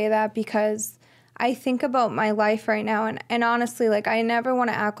you say that because I think about my life right now. And honestly, like, I never want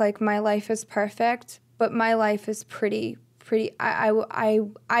to act like my life is perfect, but my life is pretty,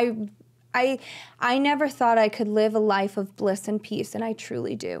 I never thought I could live a life of bliss and peace, and I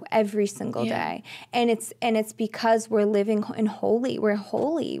truly do every single day. And it's because we're living in holy. We're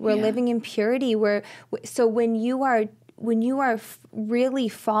holy. We're living in purity. So when you are really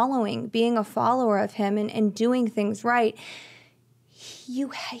following, being a follower of him and doing things right,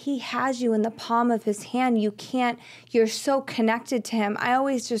 he has you in the palm of his hand. You're so connected to him. I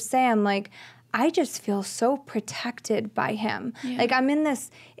always just say, I'm like, I just feel so protected by him. Yeah. Like I'm in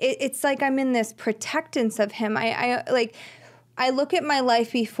this, it's like I'm in this protectance of him. I look at my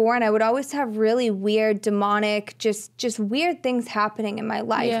life before and I would always have really weird, demonic, just weird things happening in my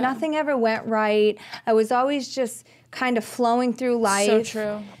life. Yeah. Nothing ever went right. I was always just kind of flowing through life. So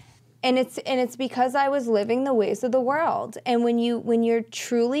true. And it's because I was living the ways of the world. And when you're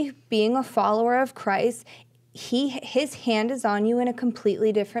truly being a follower of Christ, his hand is on you in a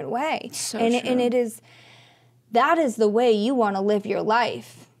completely different way. So true. And that is the way you want to live your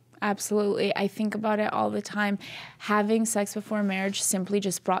life. Absolutely. I think about it all the time. Having sex before marriage simply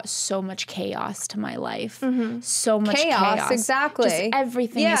just brought so much chaos to my life. Mm-hmm. So much chaos. Exactly. Just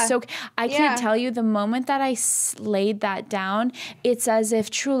everything is so... I can't tell you, the moment that I laid that down, it's as if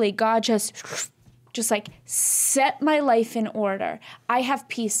truly God just like set my life in order. I have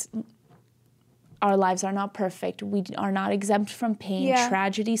peace. Our lives are not perfect. We are not exempt from pain. Yeah.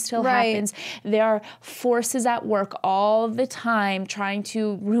 Tragedy still happens. There are forces at work all the time trying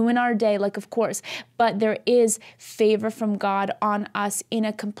to ruin our day, like, of course. But there is favor from God on us in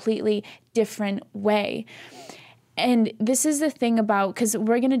a completely different way. And this is the thing about, because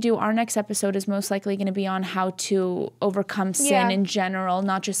we're going to do, our next episode is most likely going to be on how to overcome sin in general,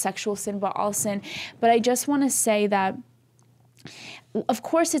 not just sexual sin, but all sin. But I just want to say that, of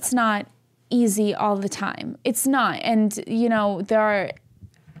course, it's not easy all the time. It's not. And, there are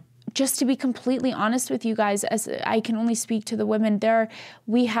just to be completely honest with you guys, as I can only speak to the women,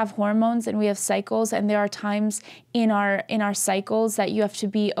 we have hormones and we have cycles, and there are times in our cycles that you have to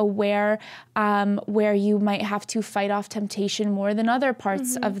be aware where you might have to fight off temptation more than other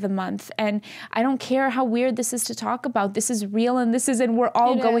parts of the month. And I don't care how weird this is to talk about. This is real, and we're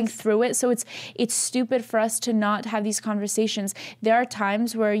all going through it. So it's stupid for us to not have these conversations. There are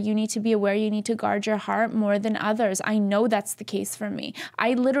times where you need to be aware, you need to guard your heart more than others. I know that's the case for me.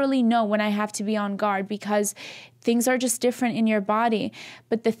 I literally know when I have to be on guard because things are just different in your body.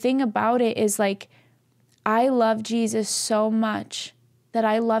 But the thing about it is, like, I love Jesus so much that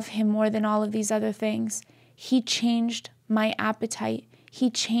I love him more than all of these other things. He changed my appetite. He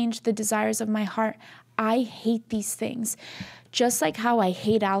changed the desires of my heart. I hate these things. Just like how I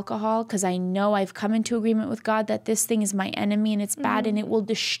hate alcohol, because I know I've come into agreement with God that this thing is my enemy and it's bad and it will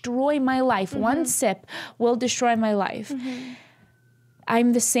destroy my life. One sip will destroy my life.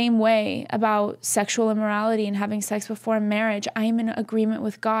 I'm the same way about sexual immorality and having sex before marriage. I am in agreement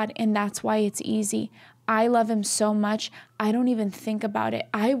with God, and that's why it's easy. I love him so much, I don't even think about it.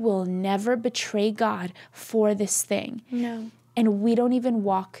 I will never betray God for this thing. No. And we don't even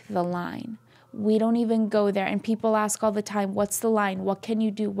walk the line. We don't even go there. And people ask all the time, what's the line? What can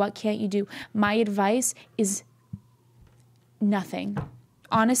you do? What can't you do? My advice is nothing.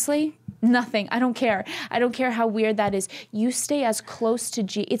 Honestly, nothing. I don't care. I don't care how weird that is. You stay as close to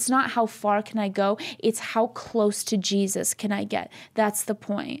Jesus. It's not how far can I go. It's how close to Jesus can I get. That's the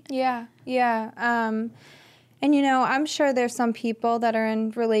point. Yeah. And, you know, I'm sure there's some people that are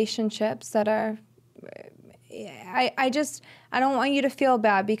in relationships that are... I don't want you to feel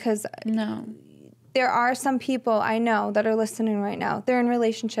bad, because no, there are some people I know that are listening right now. They're in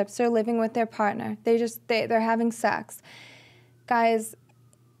relationships. They're living with their partner. They're having sex. Guys,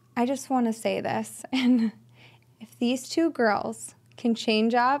 I just want to say this. And if these two girls can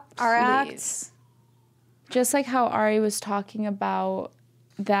change up our acts. Just like how Ari was talking about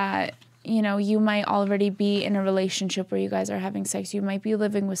that, you know, you might already be in a relationship where you guys are having sex. You might be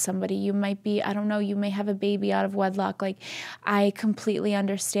living with somebody. You might be, I don't know, you may have a baby out of wedlock. Like, I completely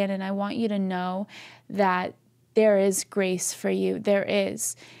understand. And I want you to know that there is grace for you. There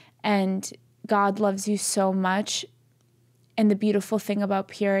is. And God loves you so much. And the beautiful thing about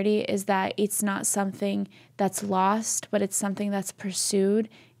purity is that it's not something that's lost, but it's something that's pursued.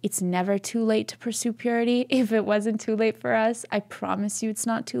 It's never too late to pursue purity. If it wasn't too late for us, I promise you it's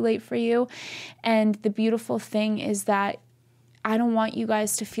not too late for you. And the beautiful thing is that I don't want you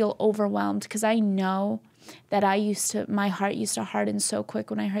guys to feel overwhelmed, because I know that my heart used to harden so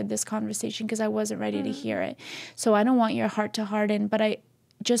quick when I heard this conversation, because I wasn't ready to hear it. So I don't want your heart to harden, but I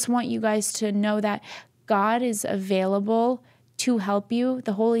just want you guys to know that God is available to help you.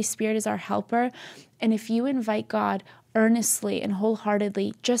 The Holy Spirit is our helper. And if you invite God earnestly and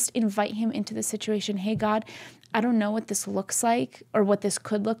wholeheartedly, just invite him into the situation. Hey, God, I don't know what this looks like, or what this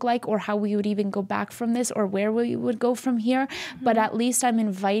could look like, or how we would even go back from this, or where we would go from here. But at least I'm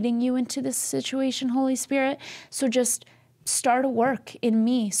inviting you into this situation, Holy Spirit. So just start a work in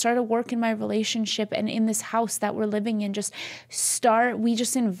me, start a work in my relationship and in this house that we're living in. We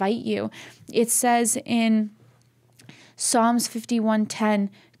just invite you. It says in Psalms 51:10,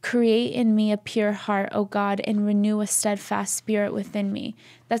 create in me a pure heart, O God, and renew a steadfast spirit within me.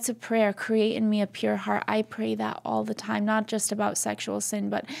 That's a prayer. Create in me a pure heart. I pray that all the time, not just about sexual sin,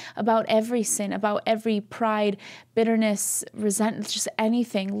 but about every sin, about every pride, bitterness, resentment, just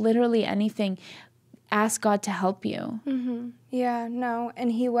anything, literally anything. Ask God to help you. Yeah, no,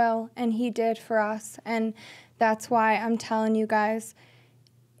 and he will, and he did for us. And that's why I'm telling you guys,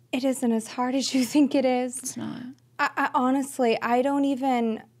 it isn't as hard as you think it is. It's not. I honestly,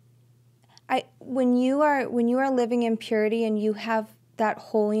 when you are living in purity and you have that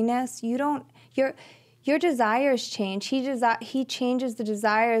holiness, your desires change. He changes the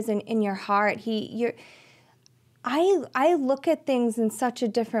desires in your heart. I look at things in such a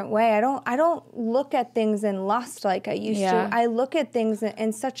different way. I don't look at things in lust like I used to. I look at things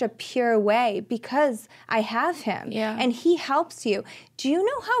in such a pure way because I have him. Yeah. And he helps you. Do you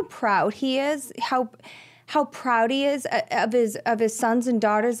know how proud he is? How proud he is of his sons and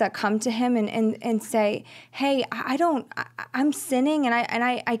daughters that come to him and say, "Hey, I'm sinning and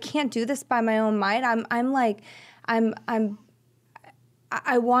I can't do this by my own might.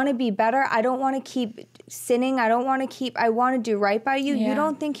 I want to be better. I don't want to keep sinning. I want to do right by you." Yeah. You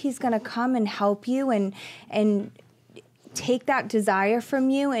don't think he's going to come and help you and take that desire from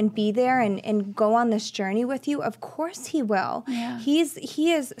you and be there and go on this journey with you? Of course he will. Yeah. He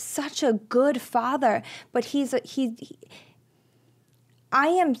is such a good father, but I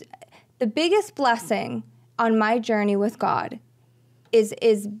am the biggest blessing on my journey with God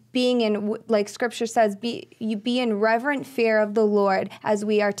is being in, like Scripture says, you be in reverent fear of the Lord as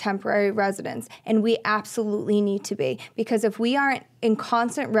we are temporary residents. And we absolutely need to be. Because if we aren't in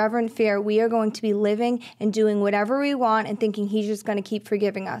constant reverent fear, we are going to be living and doing whatever we want and thinking he's just going to keep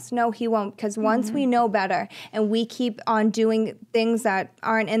forgiving us. No, he won't. Because once we know better and we keep on doing things that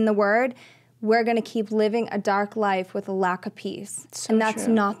aren't in the Word, we're going to keep living a dark life with a lack of peace. So and that's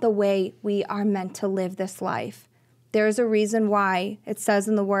true. not the way we are meant to live this life. There's a reason why it says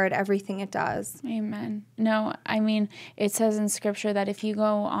in the Word everything it does. Amen. No, I mean, it says in Scripture that if you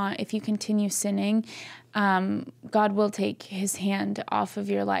continue sinning, God will take his hand off of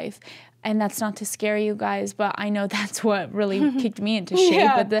your life. And that's not to scare you guys, but I know that's what really kicked me into shape.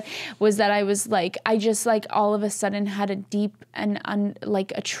 Yeah. But was that I was like, I just like all of a sudden had a deep and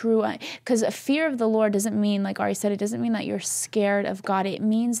like a true, because a fear of the Lord doesn't mean, like Ari said, it doesn't mean that you're scared of God. It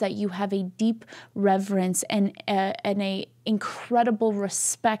means that you have a deep reverence and a incredible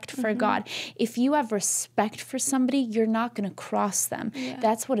respect for God. If you have respect for somebody, you're not going to cross them. Yeah.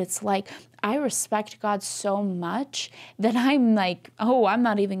 That's what it's like. I respect God so much that I'm like, oh, I'm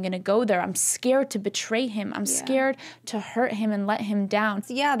not even going to go there. I'm scared to betray him. I'm scared to hurt him and let him down.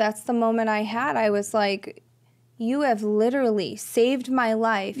 Yeah, that's the moment I had. I was like, you have literally saved my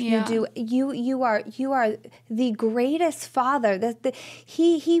life. Yeah. You are the greatest father.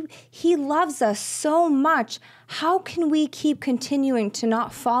 He loves us so much. How can we keep continuing to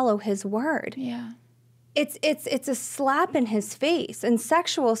not follow his word? Yeah. It's a slap in his face. And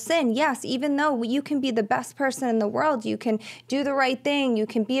sexual sin, yes, even though you can be the best person in the world, you can do the right thing, you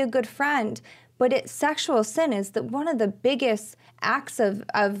can be a good friend, but sexual sin is one of the biggest acts of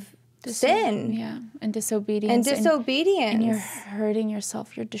sin. Yeah, and disobedience. And disobedience. And you're hurting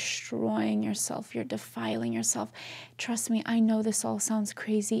yourself, you're destroying yourself, you're defiling yourself. Trust me, I know this all sounds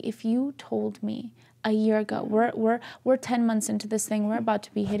crazy. If you told me a year ago, we're 10 months into this thing, we're about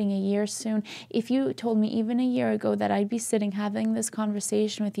to be hitting a year soon. If you told me even a year ago that I'd be sitting having this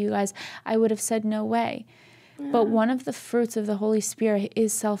conversation with you guys, I would have said no way. But one of the fruits of the Holy Spirit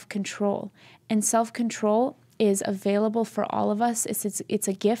is self-control. And self-control is available for all of us. It's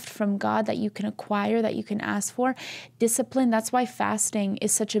a gift from God that you can acquire, that you can ask for. Discipline, that's why fasting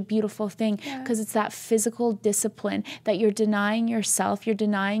is such a beautiful thing, because it's that physical discipline that you're denying yourself, you're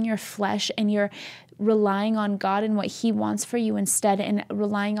denying your flesh, and you're relying on God and what he wants for you instead, and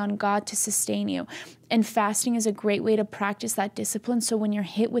relying on God to sustain you. And fasting is a great way to practice that discipline. So when you're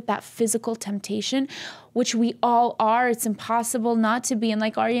hit with that physical temptation, which we all are, it's impossible not to be. And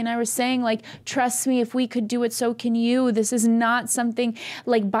like Arya and I were saying, like, trust me, if we could do it, so can you. This is not something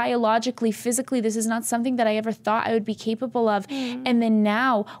like biologically, physically, this is not something that I ever thought I would be capable of. And then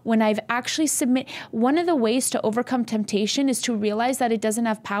now when I've actually one of the ways to overcome temptation is to realize that it doesn't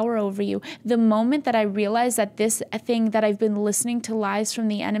have power over you. The moment that I realize that this thing that I've been listening to lies from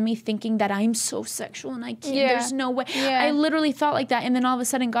the enemy, thinking that I'm so sexual and I can't, there's no way. I literally thought like that. And then all of a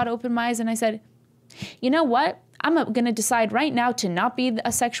sudden God opened my eyes and I said, you know what? I'm going to decide right now to not be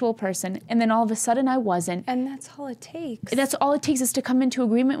a sexual person. And then all of a sudden I wasn't. And that's all it takes. That's all it takes, is to come into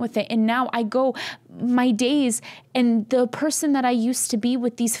agreement with it. And now I go my days, and the person that I used to be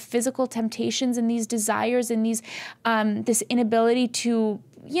with these physical temptations and these desires and these this inability to,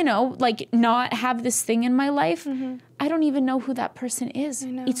 like not have this thing in my life, I don't even know who that person is.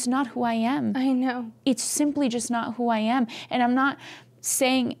 It's not who I am. I know. It's simply just not who I am. And I'm not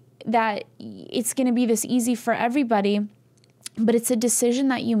saying that it's going to be this easy for everybody, but it's a decision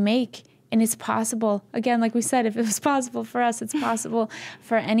that you make, and it's possible. Again, like we said, if it was possible for us, it's possible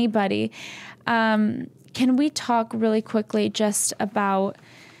for anybody. Can we talk really quickly just about,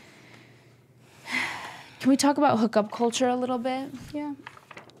 hookup culture a little bit? Yeah.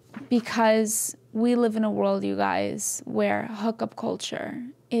 Because we live in a world, you guys, where hookup culture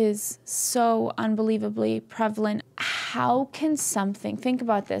is so unbelievably prevalent. How can something, think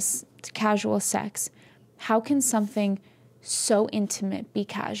about this, casual sex, how can something so intimate be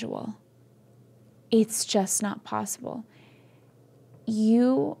casual? It's just not possible.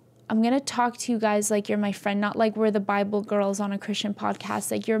 I'm going to talk to you guys like you're my friend, not like we're the Bible girls on a Christian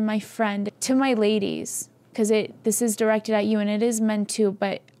podcast, like you're my friend. To my ladies, because this is directed at you, and it is men too,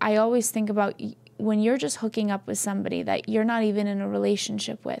 but I always think about when you're just hooking up with somebody that you're not even in a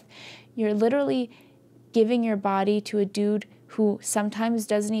relationship with, you're literally giving your body to a dude who sometimes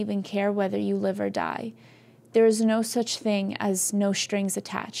doesn't even care whether you live or die. There is no such thing as no strings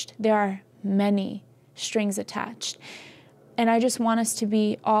attached. There are many strings attached. And I just want us to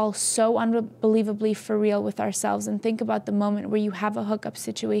be all so unbelievably for real with ourselves and think about the moment where you have a hookup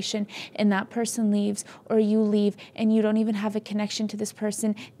situation and that person leaves or you leave and you don't even have a connection to this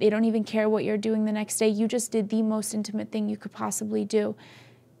person. They don't even care what you're doing the next day. You just did the most intimate thing you could possibly do.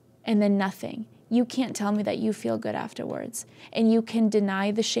 And then nothing. You can't tell me that you feel good afterwards. And you can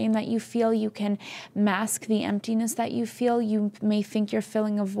deny the shame that you feel. You can mask the emptiness that you feel. You may think you're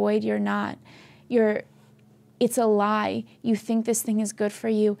filling a void. You're not. It's a lie. You think this thing is good for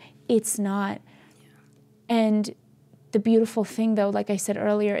you. It's not. And the beautiful thing, though, like I said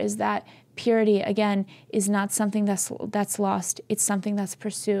earlier, is that purity, again, is not something that's lost. It's something that's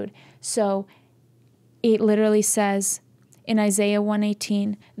pursued. So it literally says in Isaiah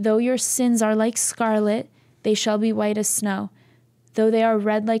 1:18, though your sins are like scarlet, they shall be white as snow. Though they are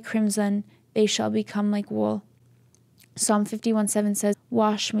red like crimson, they shall become like wool. Psalm 51:7 says,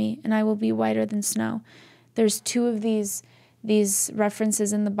 wash me, and I will be whiter than snow. There's two of these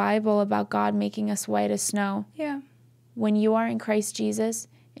references in the Bible about God making us white as snow. Yeah. When you are in Christ Jesus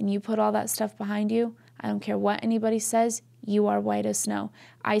and you put all that stuff behind you, I don't care what anybody says, you are white as snow.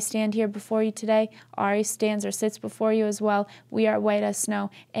 I stand here before you today. Ari stands or sits before you as well. We are white as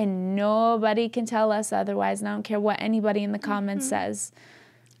snow, and nobody can tell us otherwise, and I don't care what anybody in the comments says.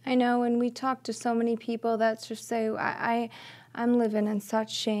 I know, and we talk to so many people that just say, I'm living in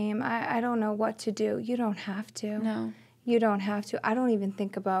such shame. I don't know what to do. You don't have to. No. You don't have to. I don't even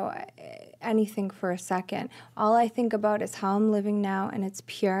think about anything for a second. All I think about is how I'm living now, and it's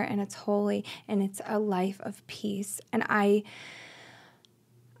pure, and it's holy, and it's a life of peace. And I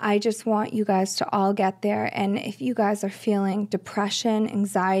just want you guys to all get there. And if you guys are feeling depression,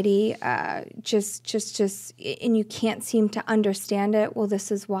 anxiety, just, and you can't seem to understand it, well,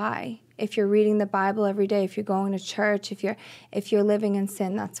 this is why. If you're reading the Bible every day, if you're going to church, if you're living in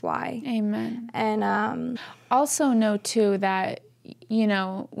sin, that's why. Amen. And also know too that, you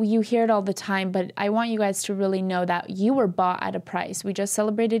know, you hear it all the time, but I want you guys to really know that you were bought at a price. We just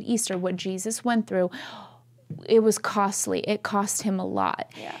celebrated Easter, what Jesus went through. It was costly. It cost him a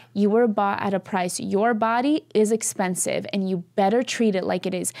lot. Yeah. You were bought at a price. Your body is expensive, and you better treat it like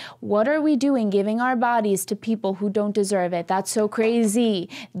it is. What are we doing giving our bodies to people who don't deserve it? That's so crazy.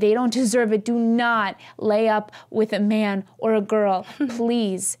 They don't deserve it. Do not lay up with a man or a girl,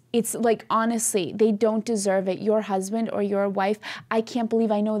 please. It's like, honestly, they don't deserve it. Your husband or your wife, I can't believe,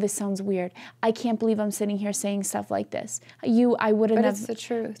 I know this sounds weird. I can't believe I'm sitting here saying stuff like this. I wouldn't have. But it's the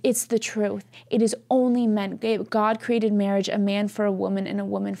truth. It's the truth. It is only meant. God created marriage, a man for a woman and a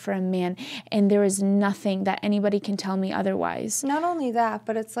woman for a man. And there is nothing that anybody can tell me otherwise. Not only that,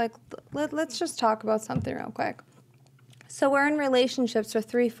 but it's like, let's just talk about something real quick. So we're in relationships for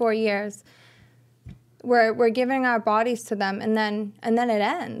 3-4 years. We're giving our bodies to them, and then it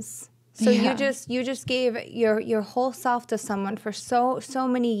ends. So Yeah. you just gave your whole self to someone for so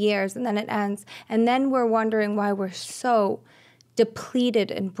many years, and then it ends. And then we're wondering why we're so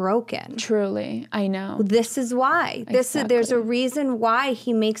depleted and broken. Truly, I know. This is why. There's a reason why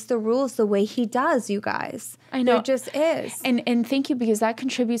he makes the rules the way he does, you guys. I know. There just is. And thank you, because that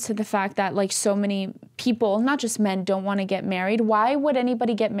contributes to the fact that, like, so many people, not just men, don't want to get married. Why would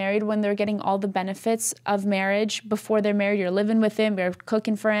anybody get married when they're getting all the benefits of marriage before they're married? You're living with him, you're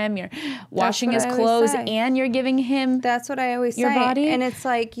cooking for him, you're washing his clothes, and you're giving him That's what I always your say. body. And it's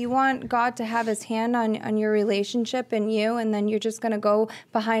like, you want God to have his hand on your relationship and you, and then you're just going to go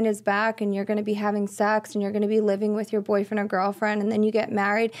behind his back, and you're going to be having sex, and you're going to be living with your boyfriend or girlfriend, and then you get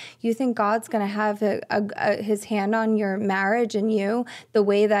married. You think God's going to have his hand on your marriage and you the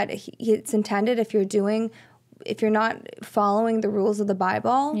way that it's intended if you're not following the rules of the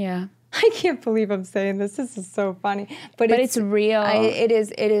Bible? Yeah. I can't believe I'm saying this. This is so funny. But it's real. It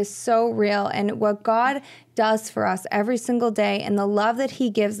is so real. And what God does for us every single day, and the love that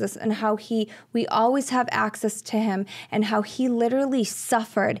he gives us, and how we always have access to him, and how he literally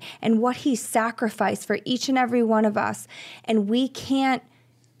suffered, and what he sacrificed for each and every one of us. And we can't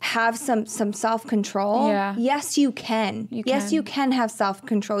have some self-control. Yeah. Yes, you can. Yes, you can have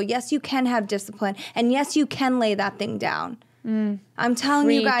self-control. Yes, you can have discipline. And yes, you can lay that thing down. I'm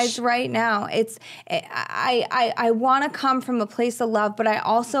telling you guys right now, I want to come from a place of love, but I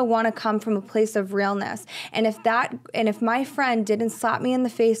also want to come from a place of realness. And if my friend didn't slap me in the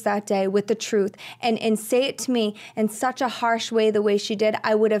face that day with the truth and say it to me in such a harsh way, the way she did,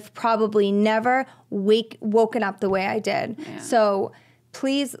 I would have probably never woken up the way I did. Yeah. So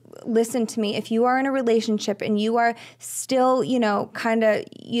please listen to me. If you are in a relationship and you are still, you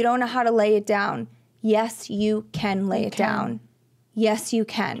don't know how to lay it down, yes, you can lay it down. Yes, you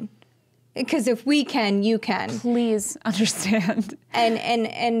can. Because if we can, you can. Please understand.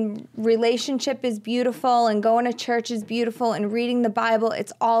 And relationship is beautiful, and going to church is beautiful, and reading the Bible,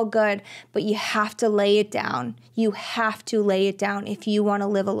 it's all good. But you have to lay it down. You have to lay it down if you want to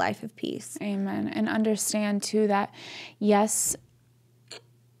live a life of peace. Amen. And understand too that, yes,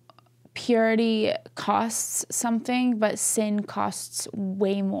 purity costs something, but sin costs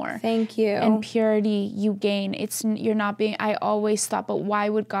way more. Thank you. And purity you gain. You're not being, I always thought, but why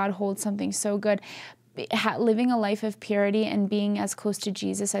would God hold something so good? Living a life of purity and being as close to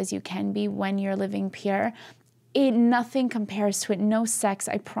Jesus as you can be when you're living pure, nothing compares to it. No sex,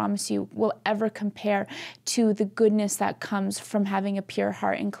 I promise you, will ever compare to the goodness that comes from having a pure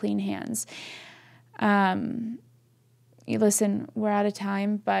heart and clean hands. Listen, we're out of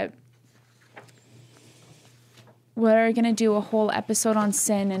time, but we're going to do a whole episode on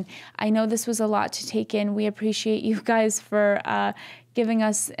sin, and I know this was a lot to take in. We appreciate you guys for giving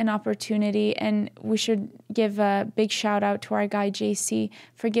us an opportunity, and we should give a big shout out to our guy JC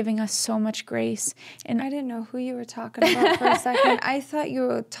for giving us so much grace. And I didn't know who you were talking about for a second. I thought you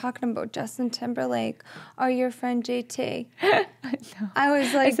were talking about Justin Timberlake or your friend JT. I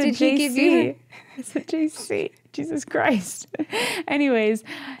was like, did he give you? I said JC. Jesus Christ. Anyways,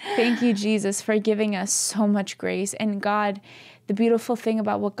 thank you, Jesus, for giving us so much grace. And God, the beautiful thing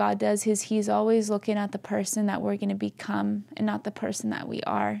about what God does is he's always looking at the person that we're going to become and not the person that we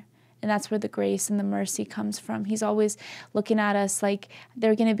are. And that's where the grace and the mercy comes from. He's always looking at us like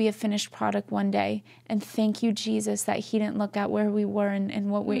they're going to be a finished product one day. And thank you, Jesus, that he didn't look at where we were and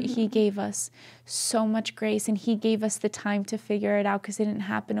what he gave us so much grace. And he gave us the time to figure it out because it didn't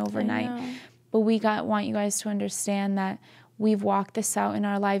happen overnight. But want you guys to understand that we've walked this out in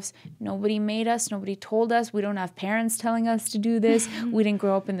our lives. Nobody made us. Nobody told us. We don't have parents telling us to do this. We didn't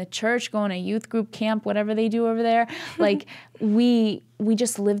grow up in the church, going to youth group camp, whatever they do over there. Like, we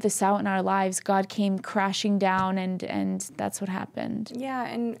just lived this out in our lives. God came crashing down, and that's what happened. Yeah,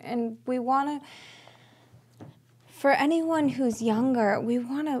 and we want to, for anyone who's younger, we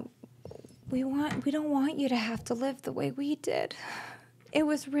don't want you to have to live the way we did. It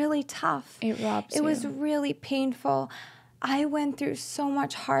was really tough. It robs you. It was really painful. I went through so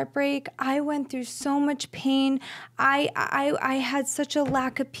much heartbreak. I went through so much pain. I had such a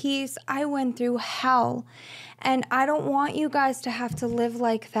lack of peace. I went through hell. And I don't want you guys to have to live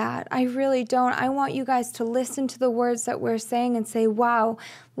like that. I really don't. I want you guys to listen to the words that we're saying and say, wow,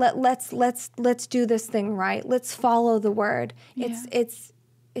 let's do this thing right. Let's follow the word. Yeah.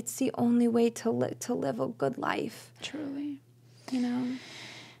 It's the only way to live a good life. Truly. You know?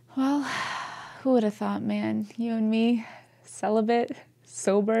 Well, who would have thought, man? You and me, celibate,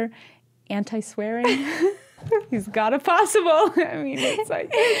 sober, anti-swearing. He's got it possible. I mean, it's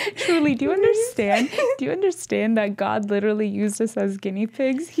like, truly, do you understand? Do you understand that God literally used us as guinea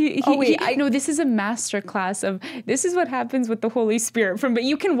pigs? I know this is a master class of, this is what happens with the Holy Spirit. But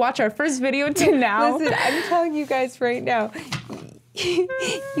you can watch our first video to now. Listen, I'm telling you guys right now,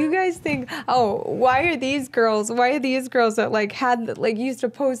 you guys think, oh, why are these girls that used to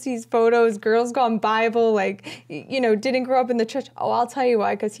post these photos, Girls Gone Bible, didn't grow up in the church? Oh, I'll tell you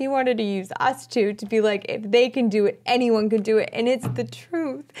why, because he wanted to use us two to be like, if they can do it, anyone can do it. And it's the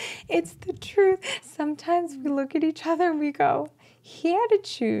truth. It's the truth. Sometimes we look at each other and we go, he had to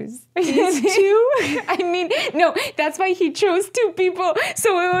choose these two. I mean, no, that's why he chose two people.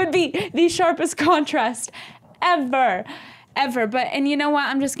 So it would be the sharpest contrast ever. But, and you know what,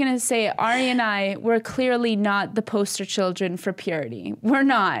 I'm just going to say, Ari and I, we're clearly not the poster children for purity. We're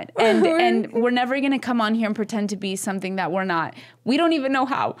not. And we're never going to come on here and pretend to be something that we're not. We don't even know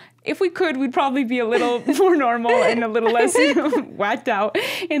how. If we could, we'd probably be a little more normal and a little less whacked out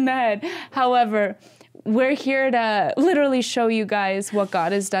in the head. However, we're here to literally show you guys what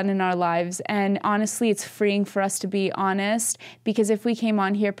God has done in our lives. And honestly, it's freeing for us to be honest, because if we came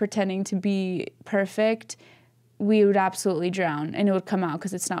on here pretending to be perfect, we would absolutely drown and it would come out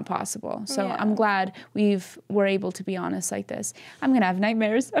because it's not possible. So yeah. I'm glad we're able to be honest like this. I'm going to have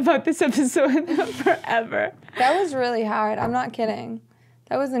nightmares about this episode forever. That was really hard. I'm not kidding.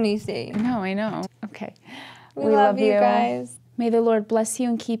 That wasn't easy. No, I know. Okay. We love you guys. May the Lord bless you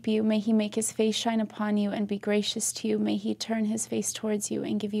and keep you. May he make his face shine upon you and be gracious to you. May he turn his face towards you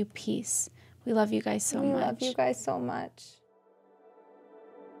and give you peace. We love you guys so much. We love you guys so much.